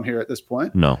agents to come here at this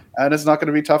point. No, and it's not going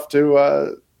to be tough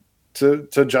to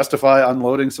justify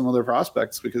unloading some of their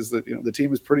prospects because the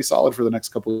team is pretty solid for the next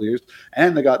couple of years,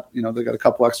 and they got a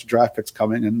couple extra draft picks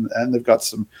coming, and they've got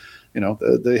some.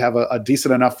 They have a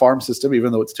decent enough farm system,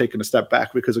 even though it's taken a step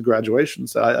back because of graduation.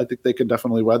 So I think they can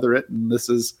definitely weather it, and this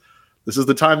is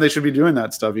the time they should be doing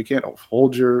that stuff. You can't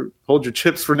hold your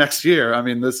chips for next year. I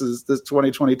mean, this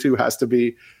 2022 has to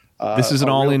be. This is an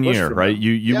all-in year, right?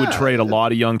 You would trade a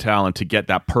lot of young talent to get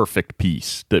that perfect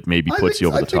piece that maybe puts you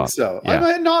over the top. I think so. Yeah.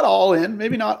 I mean, not all in,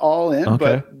 maybe not all in,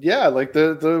 okay. But yeah, like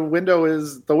the window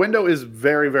is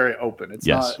very, very open. It's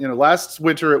not, last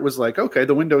winter it was like, okay,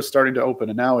 the window's starting to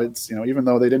open, and now it's, even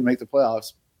though they didn't make the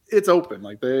playoffs, it's open.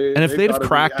 Like and if they'd have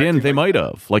cracked in, they might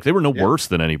have. Like, they were no worse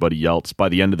than anybody else by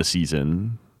the end of the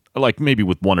season. Like, maybe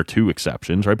with one or two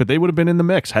exceptions, right? But they would have been in the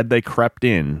mix had they crept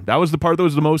in. That was the part that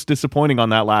was the most disappointing on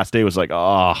that last day. Was like,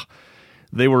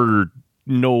 they were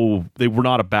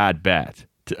not a bad bet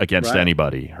against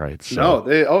anybody, right? So,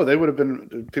 they would have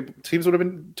been. Teams would have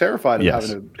been terrified of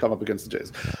having to come up against the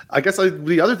Jays. I guess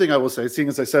the other thing I will say, seeing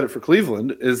as I said it for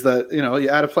Cleveland, is that you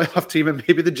add a playoff team and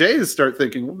maybe the Jays start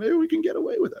thinking, well, maybe we can get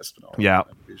away with Espinal. Yeah.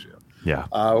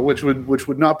 Which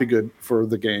would not be good for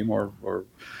the game or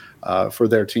for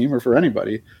their team or for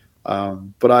anybody.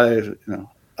 But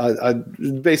I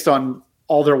based on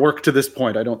all their work to this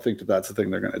point, I don't think that's the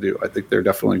thing they're going to do. I think they're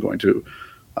definitely going to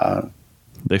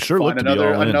they sure find look to be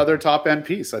all in. Another top end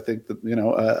piece. I think that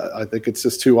I think it's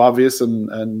just too obvious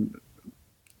and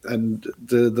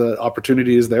the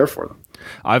opportunity is there for them.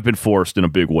 I've been forced in a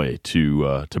big way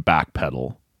to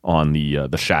backpedal on the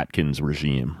Shatkins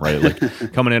regime, right?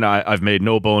 Like, coming in, I've made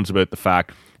no bones about the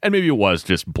fact. And maybe it was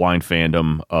just blind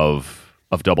fandom of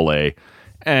AA.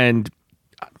 And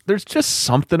there's just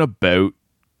something about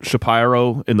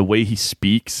Shapiro in the way he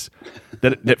speaks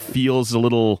that feels a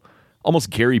little almost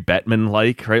Gary Bettman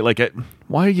like, right? Like,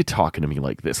 why are you talking to me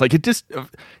like this? Like, it just,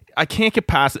 I can't get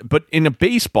past it. But in a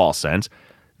baseball sense,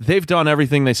 they've done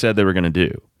everything they said they were going to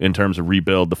do in terms of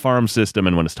rebuild the farm system,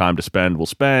 and when it's time to spend, we'll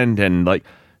spend. And like,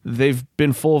 they've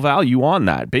been full value on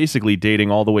that, basically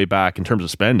dating all the way back in terms of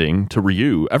spending to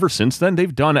Ryu. Ever since then,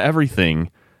 they've done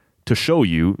everything to show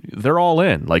you they're all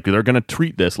in. Like, they're going to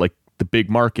treat this like the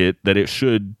big market that it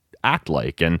should act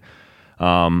like. And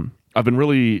I've been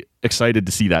really excited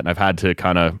to see that. And I've had to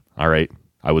kind of, all right,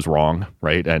 I was wrong,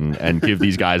 right? And give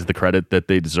these guys the credit that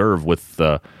they deserve with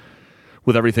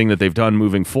everything that they've done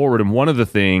moving forward. And one of the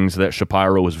things that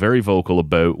Shapiro was very vocal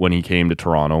about when he came to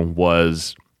Toronto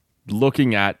was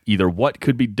looking at either what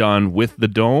could be done with the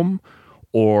dome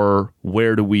or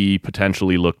where do we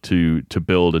potentially look to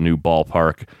build a new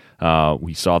ballpark.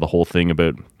 We saw the whole thing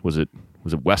about, was it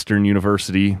Western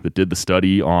University that did the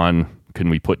study on, can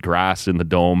we put grass in the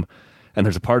dome? And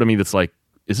there's a part of me that's like,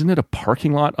 isn't it a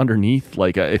parking lot underneath?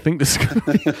 Like, I think this,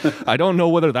 I don't know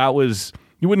whether that was,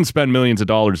 you wouldn't spend millions of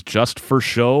dollars just for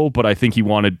show, but I think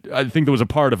I think there was a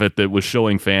part of it that was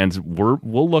showing fans,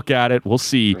 we'll look at it, we'll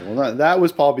see. Well, that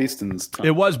was Paul Beeston's time.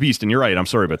 It was Beeston, you're right. I'm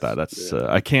sorry about that. That's,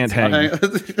 I can't hang.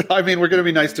 I mean, we're going to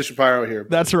be nice to Shapiro here.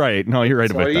 That's right. No, you're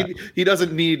right about that. He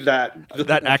doesn't need that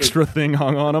extra thing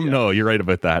hung on him. Yeah. No, you're right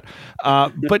about that.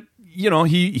 But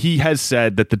he has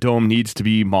said that the dome needs to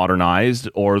be modernized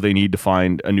or they need to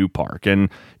find a new park. And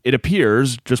it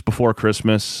appears just before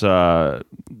Christmas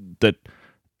that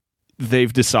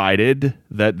they've decided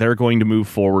that they're going to move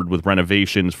forward with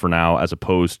renovations for now as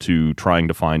opposed to trying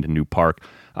to find a new park.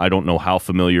 I don't know how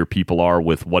familiar people are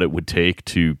with what it would take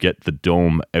to get the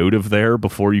dome out of there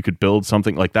before you could build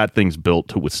something. Like, that thing's built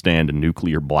to withstand a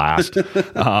nuclear blast.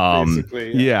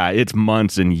 Yeah, it's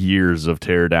months and years of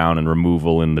tear down and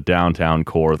removal in the downtown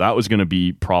core. That was going to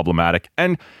be problematic.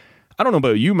 And I don't know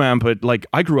about you, man, but like,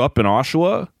 I grew up in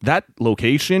Oshawa. That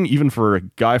location, even for a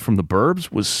guy from the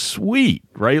burbs, was sweet,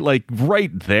 right? Like,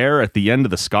 right there at the end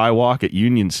of the Skywalk at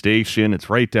Union Station. It's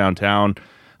right downtown.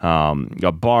 You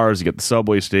got bars, you got the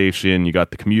subway station, you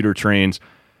got the commuter trains.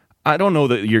 I don't know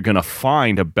that you're going to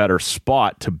find a better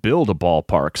spot to build a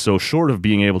ballpark. So short of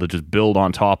being able to just build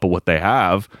on top of what they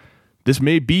have, this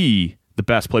may be the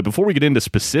best play. Before we get into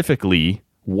specifically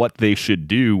what they should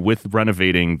do with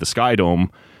renovating the Sky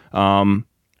Dome,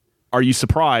 are you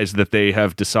surprised that they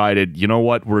have decided, you know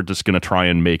what, we're just going to try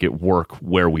and make it work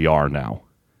where we are now?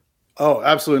 Oh,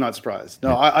 absolutely not surprised.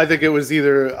 No, I think it was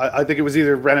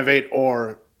either renovate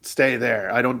or stay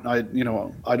there. I don't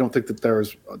think that there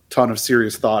was a ton of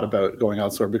serious thought about going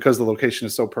elsewhere because the location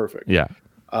is so perfect. Yeah.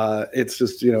 It's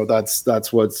just,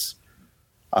 that's what's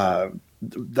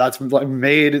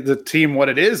made the team what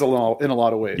it is in a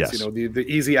lot of ways. Yes. The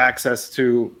easy access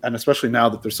to, and especially now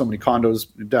that there's so many condos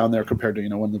down there compared to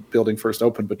when the building first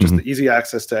opened, but just the easy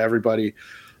access to everybody,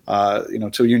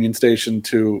 to Union Station,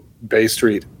 to Bay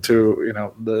Street, to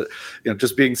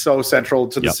just being so central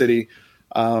to the city.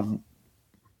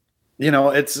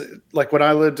 It's like when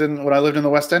I lived in the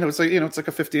West End, it was like it's like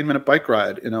a 15-minute bike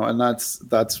ride, and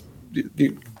that's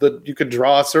you could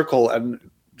draw a circle and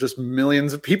just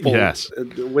millions of people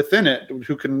within it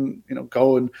who can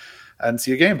go and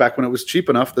see a game back when it was cheap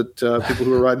enough that people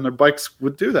who were riding their bikes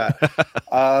would do that.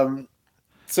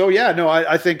 So yeah, no,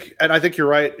 I think you're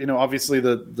right. Obviously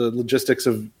the logistics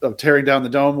of tearing down the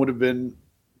dome would have been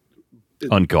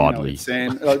ungodly,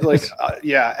 insane.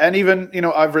 And even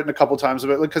I've written a couple times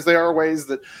about it because there are ways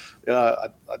that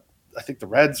I think the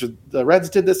Reds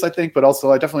did this, I think, but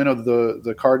also I definitely know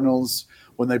the Cardinals,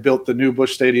 when they built the new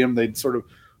Busch Stadium, they sort of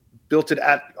built it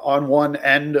on one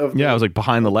end of it was like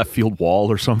behind the left field wall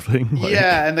or something.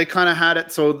 And they kind of had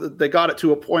it so they got it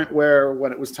to a point where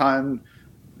when it was time,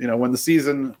 when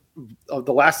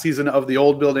the last season of the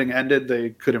old building ended, they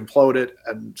could implode it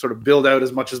and sort of build out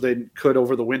as much as they could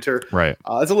over the winter. Right.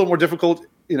 It's a little more difficult,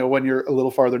 when you're a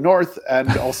little farther north,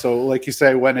 and also, like you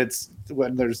say, when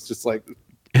there's just like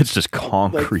it's just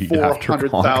concrete, like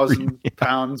 400,000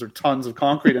 pounds or tons of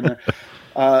concrete in there.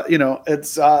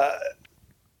 It's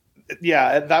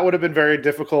that would have been very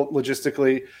difficult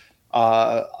logistically.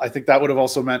 I think that would have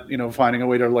also meant, finding a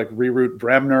way to like reroute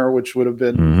Bremner, which would have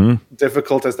been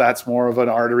difficult, as that's more of an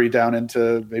artery down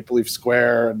into Maple Leaf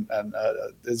Square and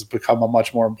has become a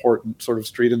much more important sort of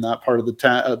street in that part of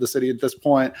the city at this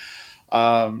point.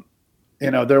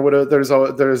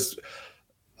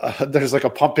 There's like a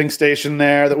pumping station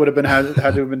there that would have been had to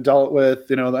have been dealt with,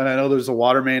 and I know there's a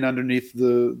water main underneath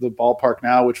the ballpark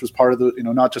now, which was part of the,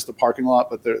 not just the parking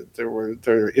lot, but there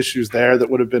are issues there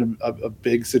that would have been a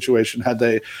big situation had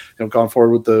they, gone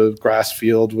forward with the grass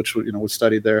field, which was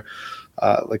studied there,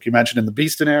 like you mentioned in the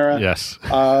Beeston era. Yes.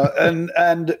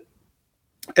 And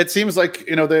it seems like,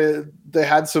 you know, they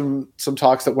had some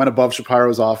talks that went above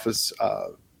Shapiro's office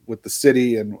with the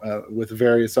city and with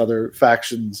various other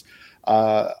factions.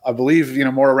 I believe, you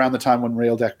know, more around the time when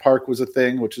Rail Deck Park was a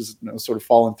thing, which is, you know, sort of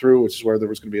fallen through, which is where there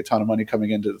was going to be a ton of money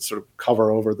coming in to sort of cover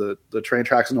over the train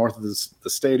tracks north of the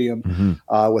stadium,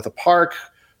 with a park,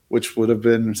 which would have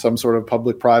been some sort of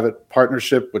public-private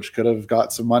partnership, which could have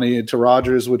got some money into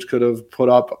Rogers, which could have put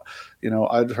up, you know,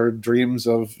 I'd heard dreams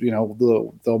of, you know,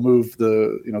 they'll move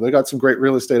they got some great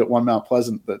real estate at One Mount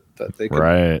Pleasant that they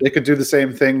could do the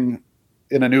same thing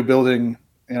in a new building,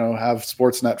 you know, have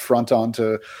Sportsnet front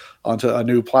onto a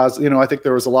new plaza. You know, I think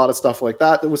there was a lot of stuff like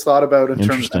that was thought about in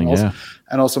terms of,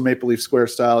 and also Maple Leaf Square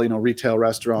style, you know, retail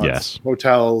restaurants,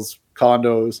 hotels,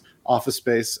 condos, office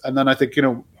space. And then I think, you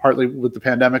know, partly with the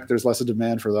pandemic, there's less a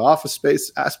demand for the office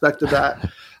space aspect of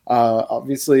that,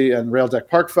 obviously, and Rail Deck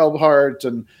Park fell apart,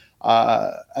 and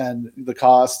the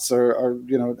costs are,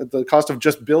 you know, the cost of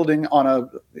just building on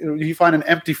you find an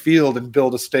empty field and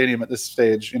build a stadium at this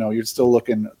stage, you know, you're still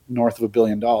looking north of $1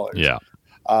 billion. Yeah.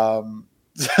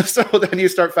 So then you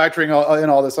start factoring in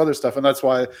all this other stuff, and that's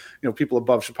why, you know, people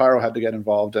above Shapiro had to get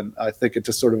involved. And I think it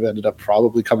just sort of ended up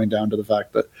probably coming down to the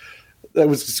fact that it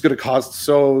was just going to cost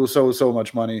so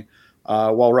much money,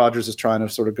 while Rogers is trying to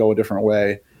sort of go a different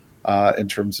way. In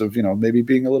terms of, you know, maybe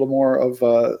being a little more of,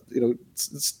 you know,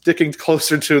 sticking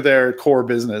closer to their core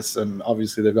business. And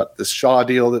obviously they've got this Shaw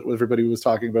deal that everybody was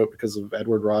talking about because of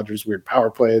Edward Rogers' weird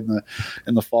power play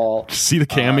in the fall. See the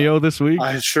cameo this week?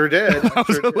 I sure did. That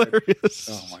was hilarious.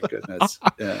 Oh my goodness.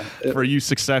 Yeah. For you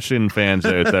Succession fans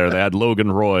out there, they had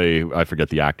Logan Roy, I forget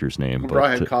the actor's name.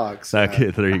 Brian Cox.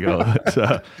 There you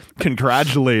go.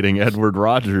 Congratulating Edward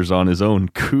Rogers on his own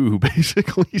coup,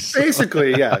 basically.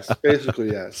 Basically, yes.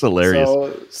 It's hilarious.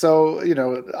 So you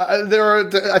know,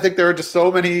 I think there are just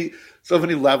so many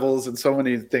levels and so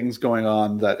many things going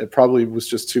on that it probably was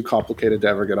just too complicated to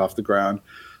ever get off the ground,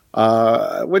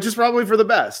 which is probably for the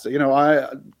best. You know,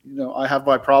 I have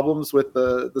my problems with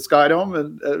the Sky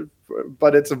Dome,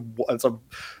 but it's a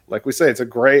like we say, it's a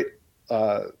great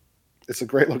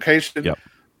location. Yep.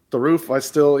 The roof, I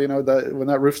still, you know, when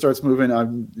that roof starts moving,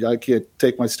 I can't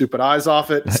take my stupid eyes off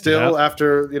it still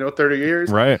after, you know, 30 years.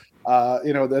 Right.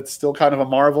 You know, that's still kind of a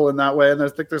marvel in that way. And I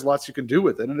think there's lots you can do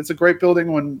with it. And it's a great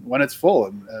building when it's full.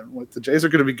 And the Jays are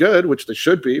going to be good, which they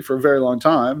should be for a very long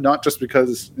time, not just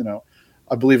because, you know,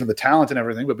 I believe in the talent and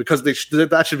everything, but because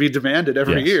that should be demanded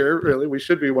every year. Really, we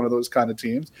should be one of those kind of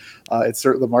teams.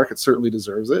 The market certainly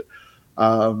deserves it.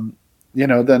 You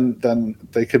know, then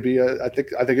they could be I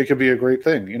think it could be a great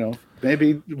thing. You know,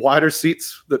 maybe wider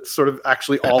seats that sort of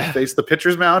actually all face the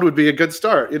pitcher's mound would be a good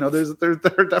start. You know, there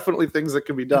are definitely things that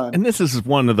can be done. And this is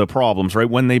one of the problems, right?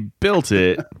 When they built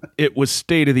it, it was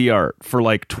state of the art for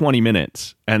like 20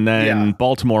 minutes, and then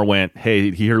Baltimore went,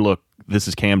 "Hey, here, look. This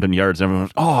is Camden Yards." And everyone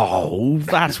was, "Oh,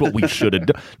 that's what we should have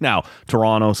done." Now,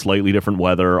 Toronto, slightly different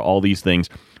weather, all these things.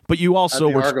 But you also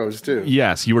were Argos too.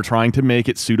 Yes, you were trying to make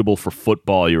it suitable for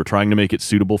football. You were trying to make it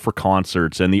suitable for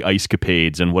concerts and the ice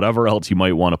capades and whatever else you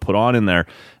might want to put on in there.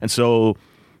 And so,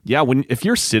 yeah, if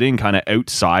you're sitting kind of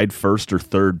outside first or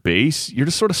third base, you're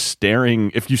just sort of staring.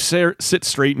 If you sit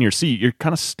straight in your seat, you're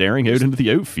kind of staring out into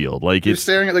the outfield. Like you're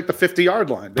staring at like the 50-yard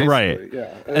line, basically. Right?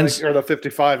 Yeah, or the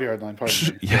 55-yard line.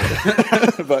 Pardon me. Yeah,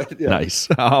 but yeah. Nice.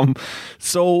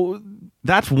 So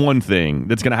that's one thing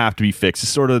that's going to have to be fixed. Is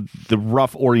sort of the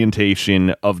rough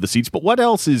orientation of the seats. But what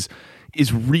else is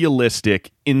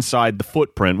realistic inside the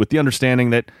footprint, with the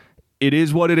understanding that it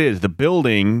is what it is. The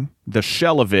building, the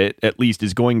shell of it, at least,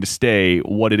 is going to stay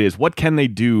what it is. What can they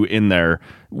do in there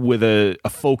with a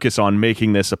focus on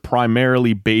making this a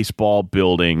primarily baseball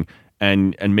building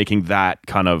and making that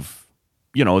kind of,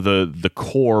 you know, the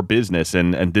core business?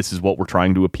 And this is what we're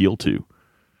trying to appeal to.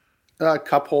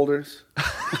 Cup holders,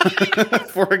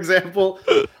 for example.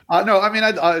 No, I mean,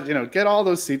 you know, get all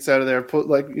those seats out of there. Put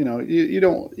like, you know, you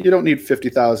don't need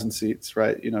 50,000 seats,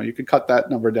 right? You know, you could cut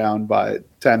that number down by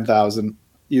 10,000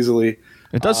 easily.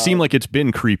 It does seem like it's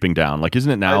been creeping down. Like,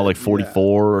 isn't it now like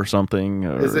 44 or something?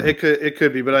 Or? It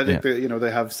could be, but I think that, you know, they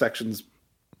have sections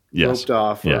roped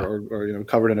off or you know,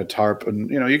 covered in a tarp, and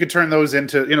you know, you could turn those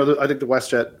into, you know, I think the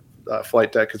WestJet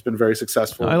flight deck has been very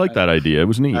successful. I like that idea. It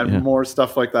was neat. And more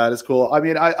stuff like that is cool. I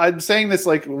mean, I'm saying this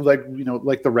like you know,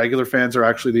 like the regular fans are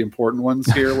actually the important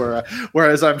ones here,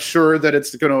 whereas I'm sure that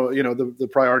it's gonna, you know, the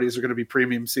priorities are going to be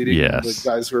premium seating. Yes. The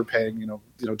guys who are paying, you know,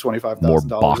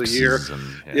 $25,000 a year.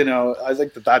 And, you know, I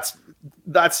think that's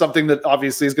something that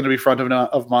obviously is going to be front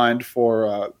of mind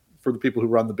for the people who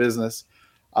run the business.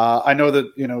 I know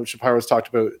that, you know, Shapiro's talked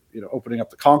about, you know, opening up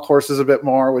the concourses a bit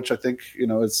more, which I think, you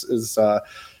know, is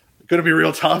going to be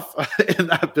real tough in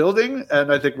that building,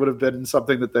 and I think would have been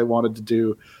something that they wanted to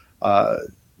do,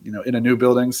 in a new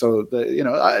building. So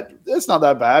it's not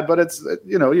that bad, but it's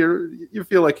you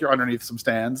feel like you're underneath some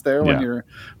stands there when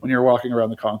you're walking around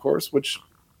the concourse, which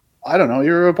I don't know.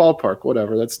 You're a ballpark,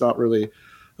 whatever. That's not really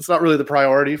the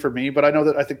priority for me. But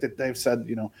I think that they've said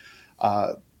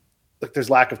like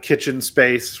there's lack of kitchen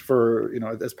space for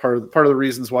as part of the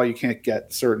reasons why you can't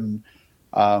get certain.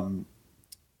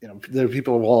 The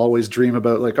people will always dream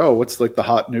about like, oh, what's like the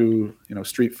hot new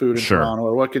street food in Toronto,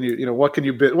 or what can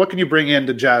you bring in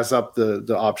to jazz up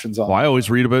the options on. Well, I always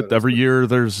read about every year.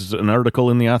 There's an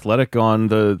article in the Athletic on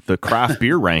the craft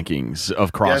beer rankings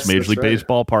of cross Major League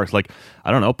Baseball parks. Like,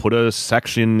 I don't know, put a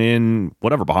section in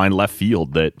whatever behind left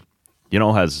field that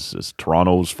has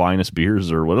Toronto's finest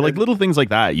beers or whatever, like little things like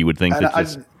that. You would think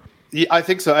that. I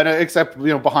think so, and except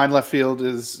behind left field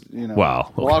is a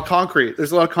lot of concrete.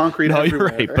 There's a lot of concrete. No,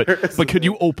 everywhere. You're right, but could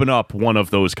you open up one of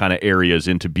those kind of areas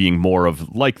into being more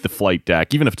of like the flight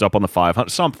deck, even if it's up on the 500,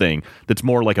 something that's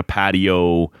more like a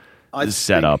patio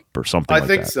setup or something? I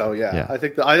think so. Yeah. I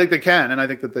think they can, and I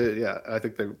think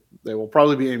that they will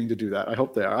probably be aiming to do that. I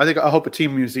hope they are. I hope a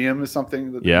team museum is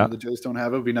something that the Jays don't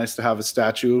have. It would be nice to have a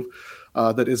statue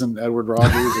that isn't Edward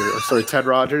Rogers or Ted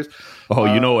Rogers.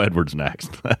 Oh, Edward's next.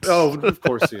 Of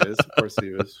course he is. Of course he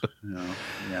is.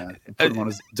 Put him on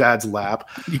his dad's lap.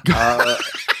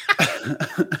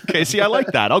 Okay, see, I like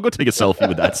that. I'll go take a selfie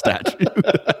with that statue.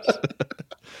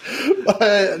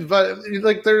 but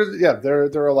like there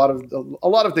are a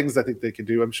lot of things I think they can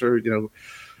do. I'm sure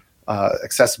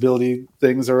accessibility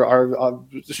things are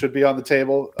should be on the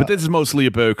table. But this is mostly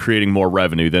about creating more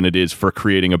revenue than it is for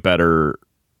creating a better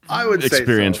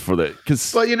experience for that,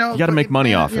 because you got to make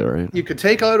money off it, right? You could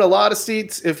take out a lot of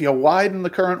seats if you widen the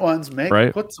current ones,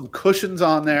 put some cushions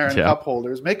on there and cup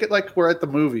holders, make it like we're at the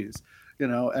movies,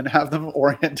 and have them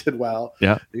oriented well.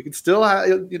 Yeah, you can still have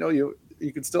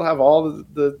you can still have all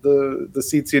the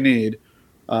seats you need.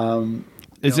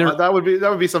 That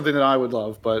would be something that I would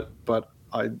love, but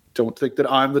I don't think that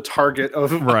I'm the target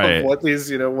of what these,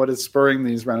 what is spurring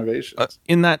these renovations.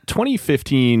 In that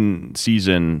 2015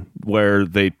 season where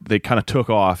they kind of took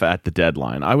off at the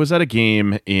deadline, I was at a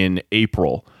game in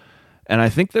April, and I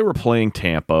think they were playing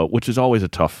Tampa, which is always a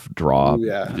tough draw.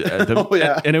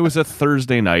 And it was a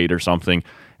Thursday night or something.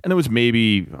 And there was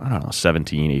maybe, I don't know,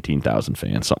 17,000, 18,000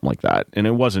 fans, something like that. And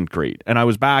it wasn't great. And I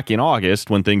was back in August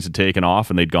when things had taken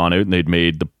off and they'd gone out and they'd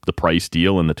made the Price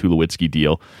deal and the Tulowitzki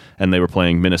deal. And they were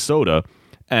playing Minnesota.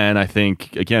 And I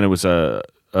think, again, it was a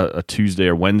Tuesday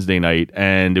or Wednesday night.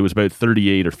 And it was about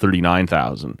 38 or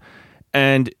 39,000.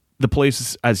 And the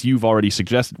place, as you've already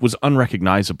suggested, was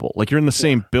unrecognizable. Like, you're in the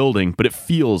same building, but it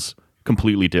feels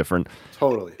completely different.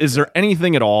 Totally. Is there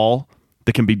anything at all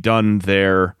that can be done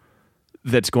there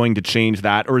that's going to change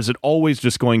that, or is it always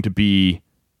just going to be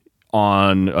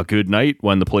on a good night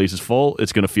when the place is full,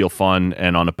 it's going to feel fun,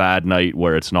 and on a bad night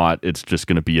where it's not, it's just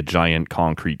going to be a giant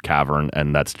concrete cavern,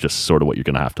 and that's just sort of what you're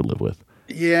going to have to live with?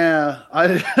 Yeah,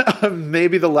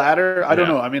 maybe the latter. I don't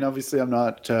know. I mean, obviously, I'm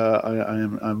not.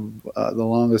 I'm the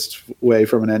longest way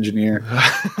from an engineer.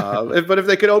 But if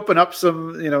they could open up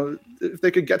some, if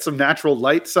they could get some natural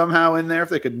light somehow in there, if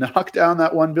they could knock down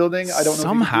that one building, I don't know.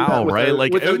 Somehow, right?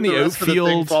 Like out in the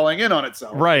outfield, falling in on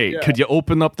itself. Right? Yeah. Could you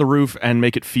open up the roof and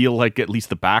make it feel like at least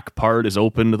the back part is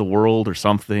open to the world or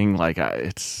something? Like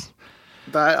it's.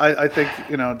 I think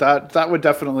that would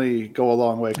definitely go a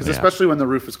long way, because especially when the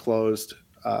roof is closed,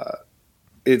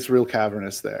 it's real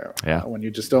cavernous there. Yeah, when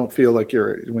you just don't feel like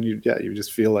you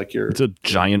just feel like you're. It's a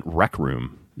giant rec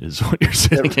room, is what you're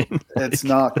sitting in. It's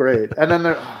not great, and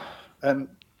then and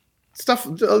stuff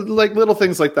like little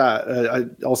things like that. I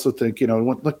also think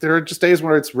look, there are just days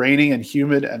where it's raining and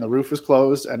humid and the roof is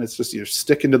closed and it's just you're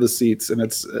sticking to the seats and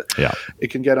it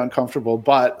can get uncomfortable.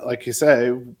 But like you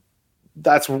say,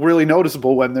 that's really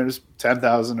noticeable when there's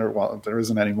 10,000 there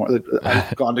isn't anymore.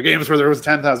 I've gone to games where there was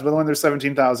 10,000, but when there's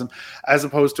 17,000, as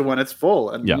opposed to when it's full.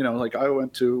 And like I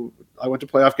went to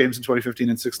playoff games in 2015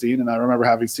 and 16, and I remember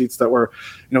having seats that were,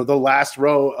 the last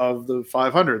row of the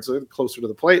 500, so closer to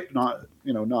the plate, not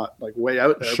like way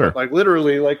out there, but like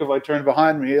literally, like if I turn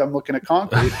behind me, I'm looking at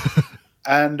concrete,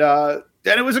 and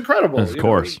it was incredible. Of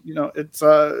course, it's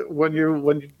when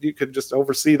you could just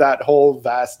oversee that whole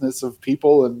vastness of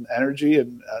people and energy,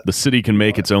 and the city can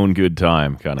make its own good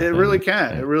time. Kind of, it really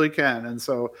can. It really can. And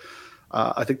so,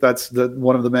 I think that's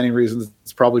one of the many reasons.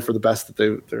 It's probably for the best that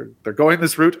they're going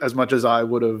this route. As much as I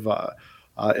would have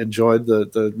enjoyed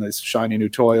the nice shiny new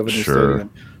toy of a new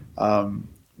stadium.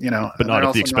 but not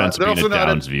at the expense of being a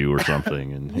Downs view or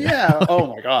something. And yeah.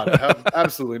 Oh my God.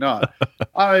 Absolutely not.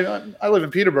 I live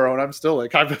in Peterborough, and I'm still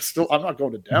like, I'm not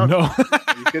going to Downs. No.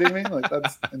 Are you kidding me? Like,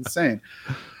 that's insane.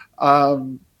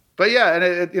 But yeah,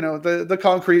 and the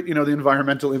concrete, the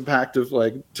environmental impact of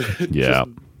like, just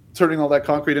turning all that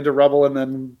concrete into rubble and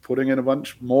then putting in a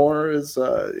bunch more is,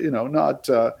 not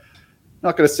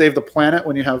going to save the planet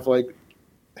when you have like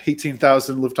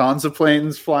 18,000 Lufthansa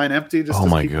planes flying empty just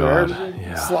to keep their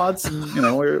slots. And,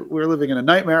 we're living in a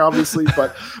nightmare, obviously,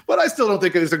 but I still don't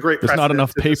think it's a great. There's not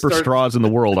enough paper straws in the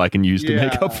world I can use to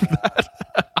make up for that,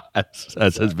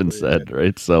 as has been said,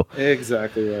 right? So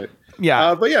exactly right.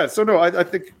 Yeah, but yeah. So no, I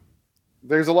think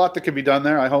there's a lot that can be done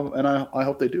there. I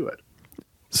hope they do it.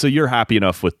 So you're happy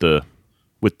enough with the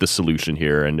solution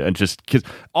here, and just because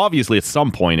obviously at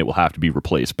some point it will have to be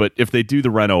replaced, but if they do the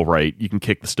reno right, you can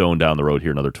kick the stone down the road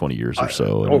here another 20 years or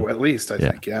so. At least I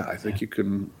think I think you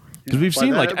can, because we've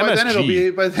seen like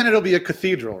MSG. By then it'll be a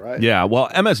cathedral, right? Yeah, well,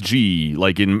 MSG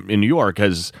like in New York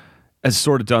has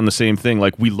sort of done the same thing.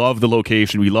 Like, we love the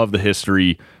location, we love the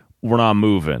history, we're not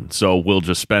moving, so we'll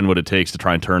just spend what it takes to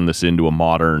try and turn this into a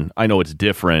modern. I know it's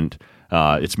different.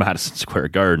 It's Madison Square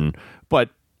Garden, but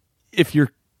if you're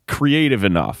creative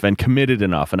enough and committed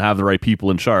enough and have the right people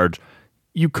in charge,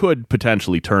 you could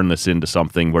potentially turn this into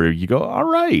something where you go, all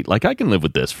right, like, I can live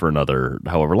with this for another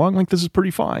however long. Like, this is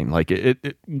pretty fine. Like,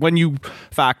 it when you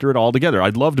factor it all together,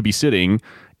 I'd love to be sitting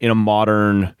in a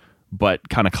modern but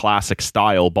kind of classic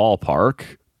style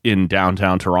ballpark in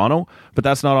downtown Toronto, but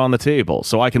that's not on the table.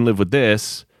 So I can live with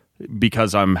this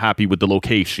because I'm happy with the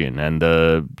location and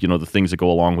the things that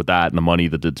go along with that, and the money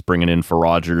that it's bringing in for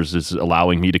Rogers is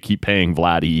allowing me to keep paying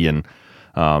Vladdy and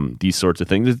these sorts of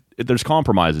things. There's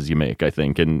compromises you make, I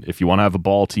think, and if you want to have a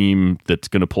ball team that's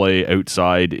going to play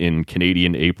outside in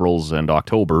Canadian Aprils and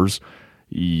Octobers,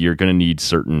 you're going to need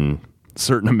certain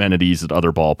amenities that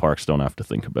other ballparks don't have to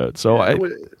think about. So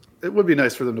it would be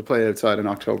nice for them to play outside in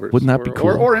October. Wouldn't that be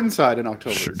cool? Or inside in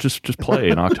October. Sure, just play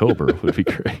in October would be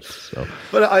great. So.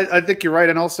 But I think you're right,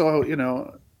 and also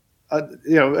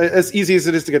as easy as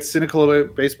it is to get cynical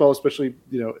about baseball, especially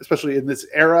in this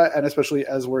era, and especially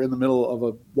as we're in the middle of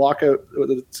a lockout that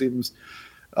it seems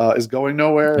is going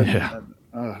nowhere. And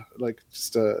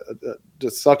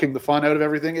just sucking the fun out of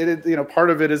everything.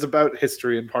 Part of it is about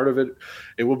history, and part of it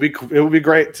will be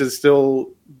great to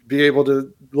still be able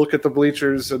to look at the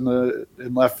bleachers in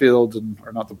left field,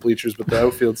 or not the bleachers, but the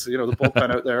outfield. So, the bullpen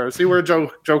out there. See where Joe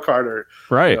Carter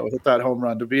hit that home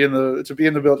run. To be in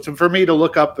the building, for me to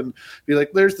look up and be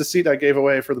like, "There's the seat I gave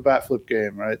away for the bat flip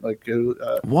game," right? Like,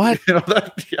 what?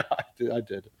 I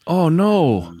did. Oh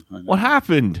no! What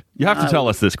happened? You have to tell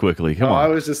us this quickly. Come on.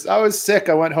 I was sick.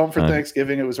 I went home for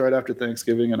Thanksgiving. It was right after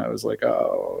Thanksgiving, and I was like,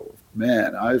 "Oh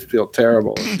man, I feel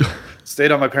terrible."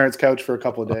 Stayed on my parents' couch for a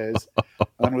couple of days,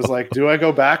 and was like, "Do I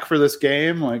go back for this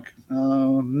game?" Like,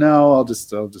 "Oh no, I'll just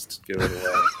give it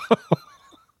away."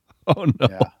 Oh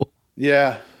no!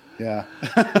 Yeah.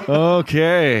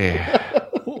 Okay.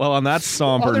 Well, on that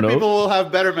somber note, people will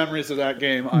have better memories of that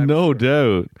game. No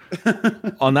doubt.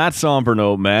 On that somber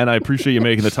note, man, I appreciate you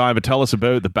making the time. But tell us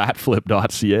about the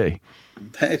batflip.ca.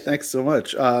 Hey, thanks so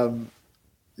much. It's a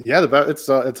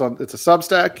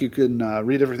Substack. You can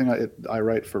read everything I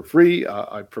write for free.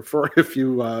 I prefer if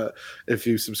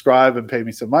you subscribe and pay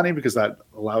me some money, because that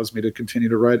allows me to continue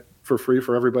to write for free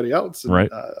for everybody else. And, right.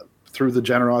 Through the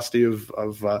generosity of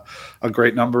a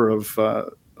great number of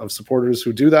supporters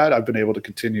who do that, I've been able to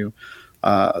continue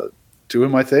doing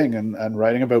my thing and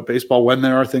writing about baseball when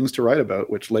there are things to write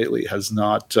about, which lately has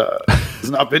not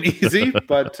been easy,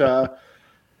 but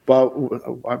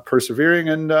I'm persevering,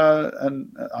 and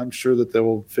I'm sure that they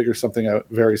will figure something out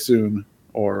very soon,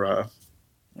 or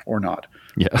not.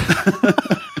 Yeah.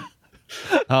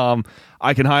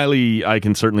 I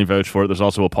can certainly vouch for it. There's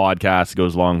also a podcast that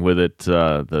goes along with it,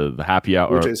 the Happy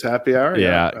Hour. Which is Happy Hour.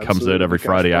 Yeah, it comes out every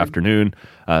Friday afternoon,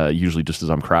 usually just as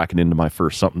I'm cracking into my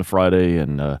first Something to Friday.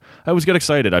 And I always get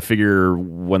excited. I figure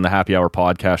when the Happy Hour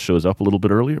podcast shows up a little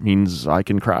bit earlier, it means I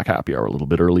can crack Happy Hour a little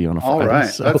bit early on a Friday. All right.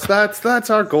 So.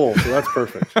 That's our goal. So that's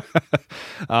perfect.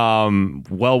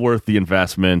 Well worth the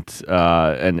investment.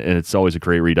 And it's always a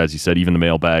great read. As you said, even the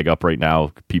mailbag up right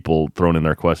now, people throwing in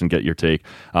their question, get your take.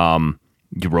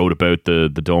 You wrote about the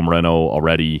Dome Reno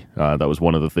already. That was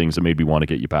one of the things that made me want to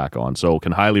get you back on. So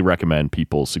can highly recommend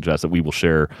people suggest that we will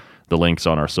share the links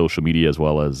on our social media as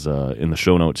well as in the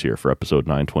show notes here for episode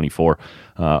 924.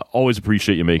 Always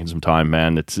appreciate you making some time,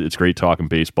 man. It's great talking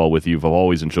baseball with you. I've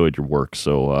always enjoyed your work.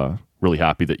 So really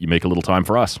happy that you make a little time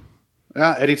for us.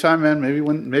 Yeah, anytime, man.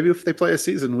 Maybe if they play a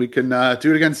season, we can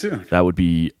do it again soon. That would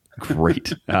be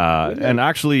Great. And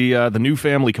actually, the new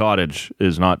family cottage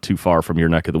is not too far from your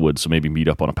neck of the woods, so maybe meet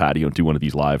up on a patio and do one of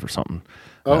these live or something.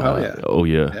 Oh, hell yeah. Oh,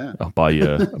 yeah. I'll buy you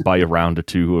a round or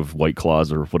two of White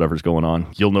Claws or whatever's going on.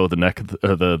 You'll know the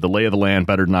lay of the land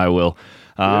better than I will.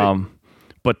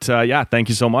 But yeah, thank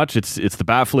you so much. It's the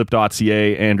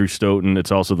batflip.ca, Andrew Stoughton.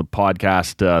 It's also the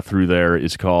podcast through there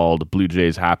is called Blue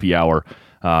Jays Happy Hour.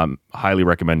 Highly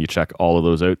recommend you check all of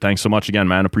those out. Thanks so much again,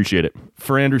 man. Appreciate it.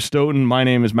 For Andrew Stoughton, my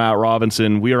name is Matt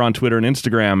Robinson. We are on Twitter and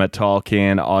Instagram at Tall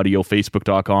Can Audio,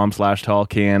 Facebook.com/Tall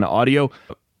Can Audio.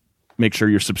 Make sure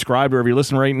you're subscribed wherever you're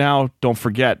listening right now. Don't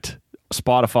forget,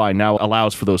 Spotify now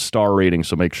allows for those star ratings,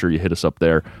 so make sure you hit us up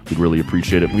there. We'd really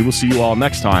appreciate it. We will see you all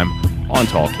next time on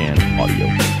Tall Can Audio.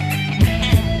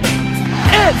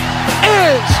 It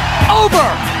is over!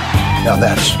 Now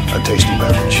that's a tasty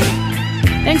beverage.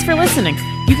 Thanks for listening.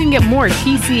 You can get more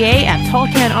TCA at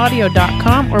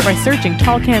tallcanaudio.com or by searching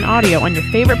Tall Can Audio on your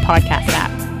favorite podcast app.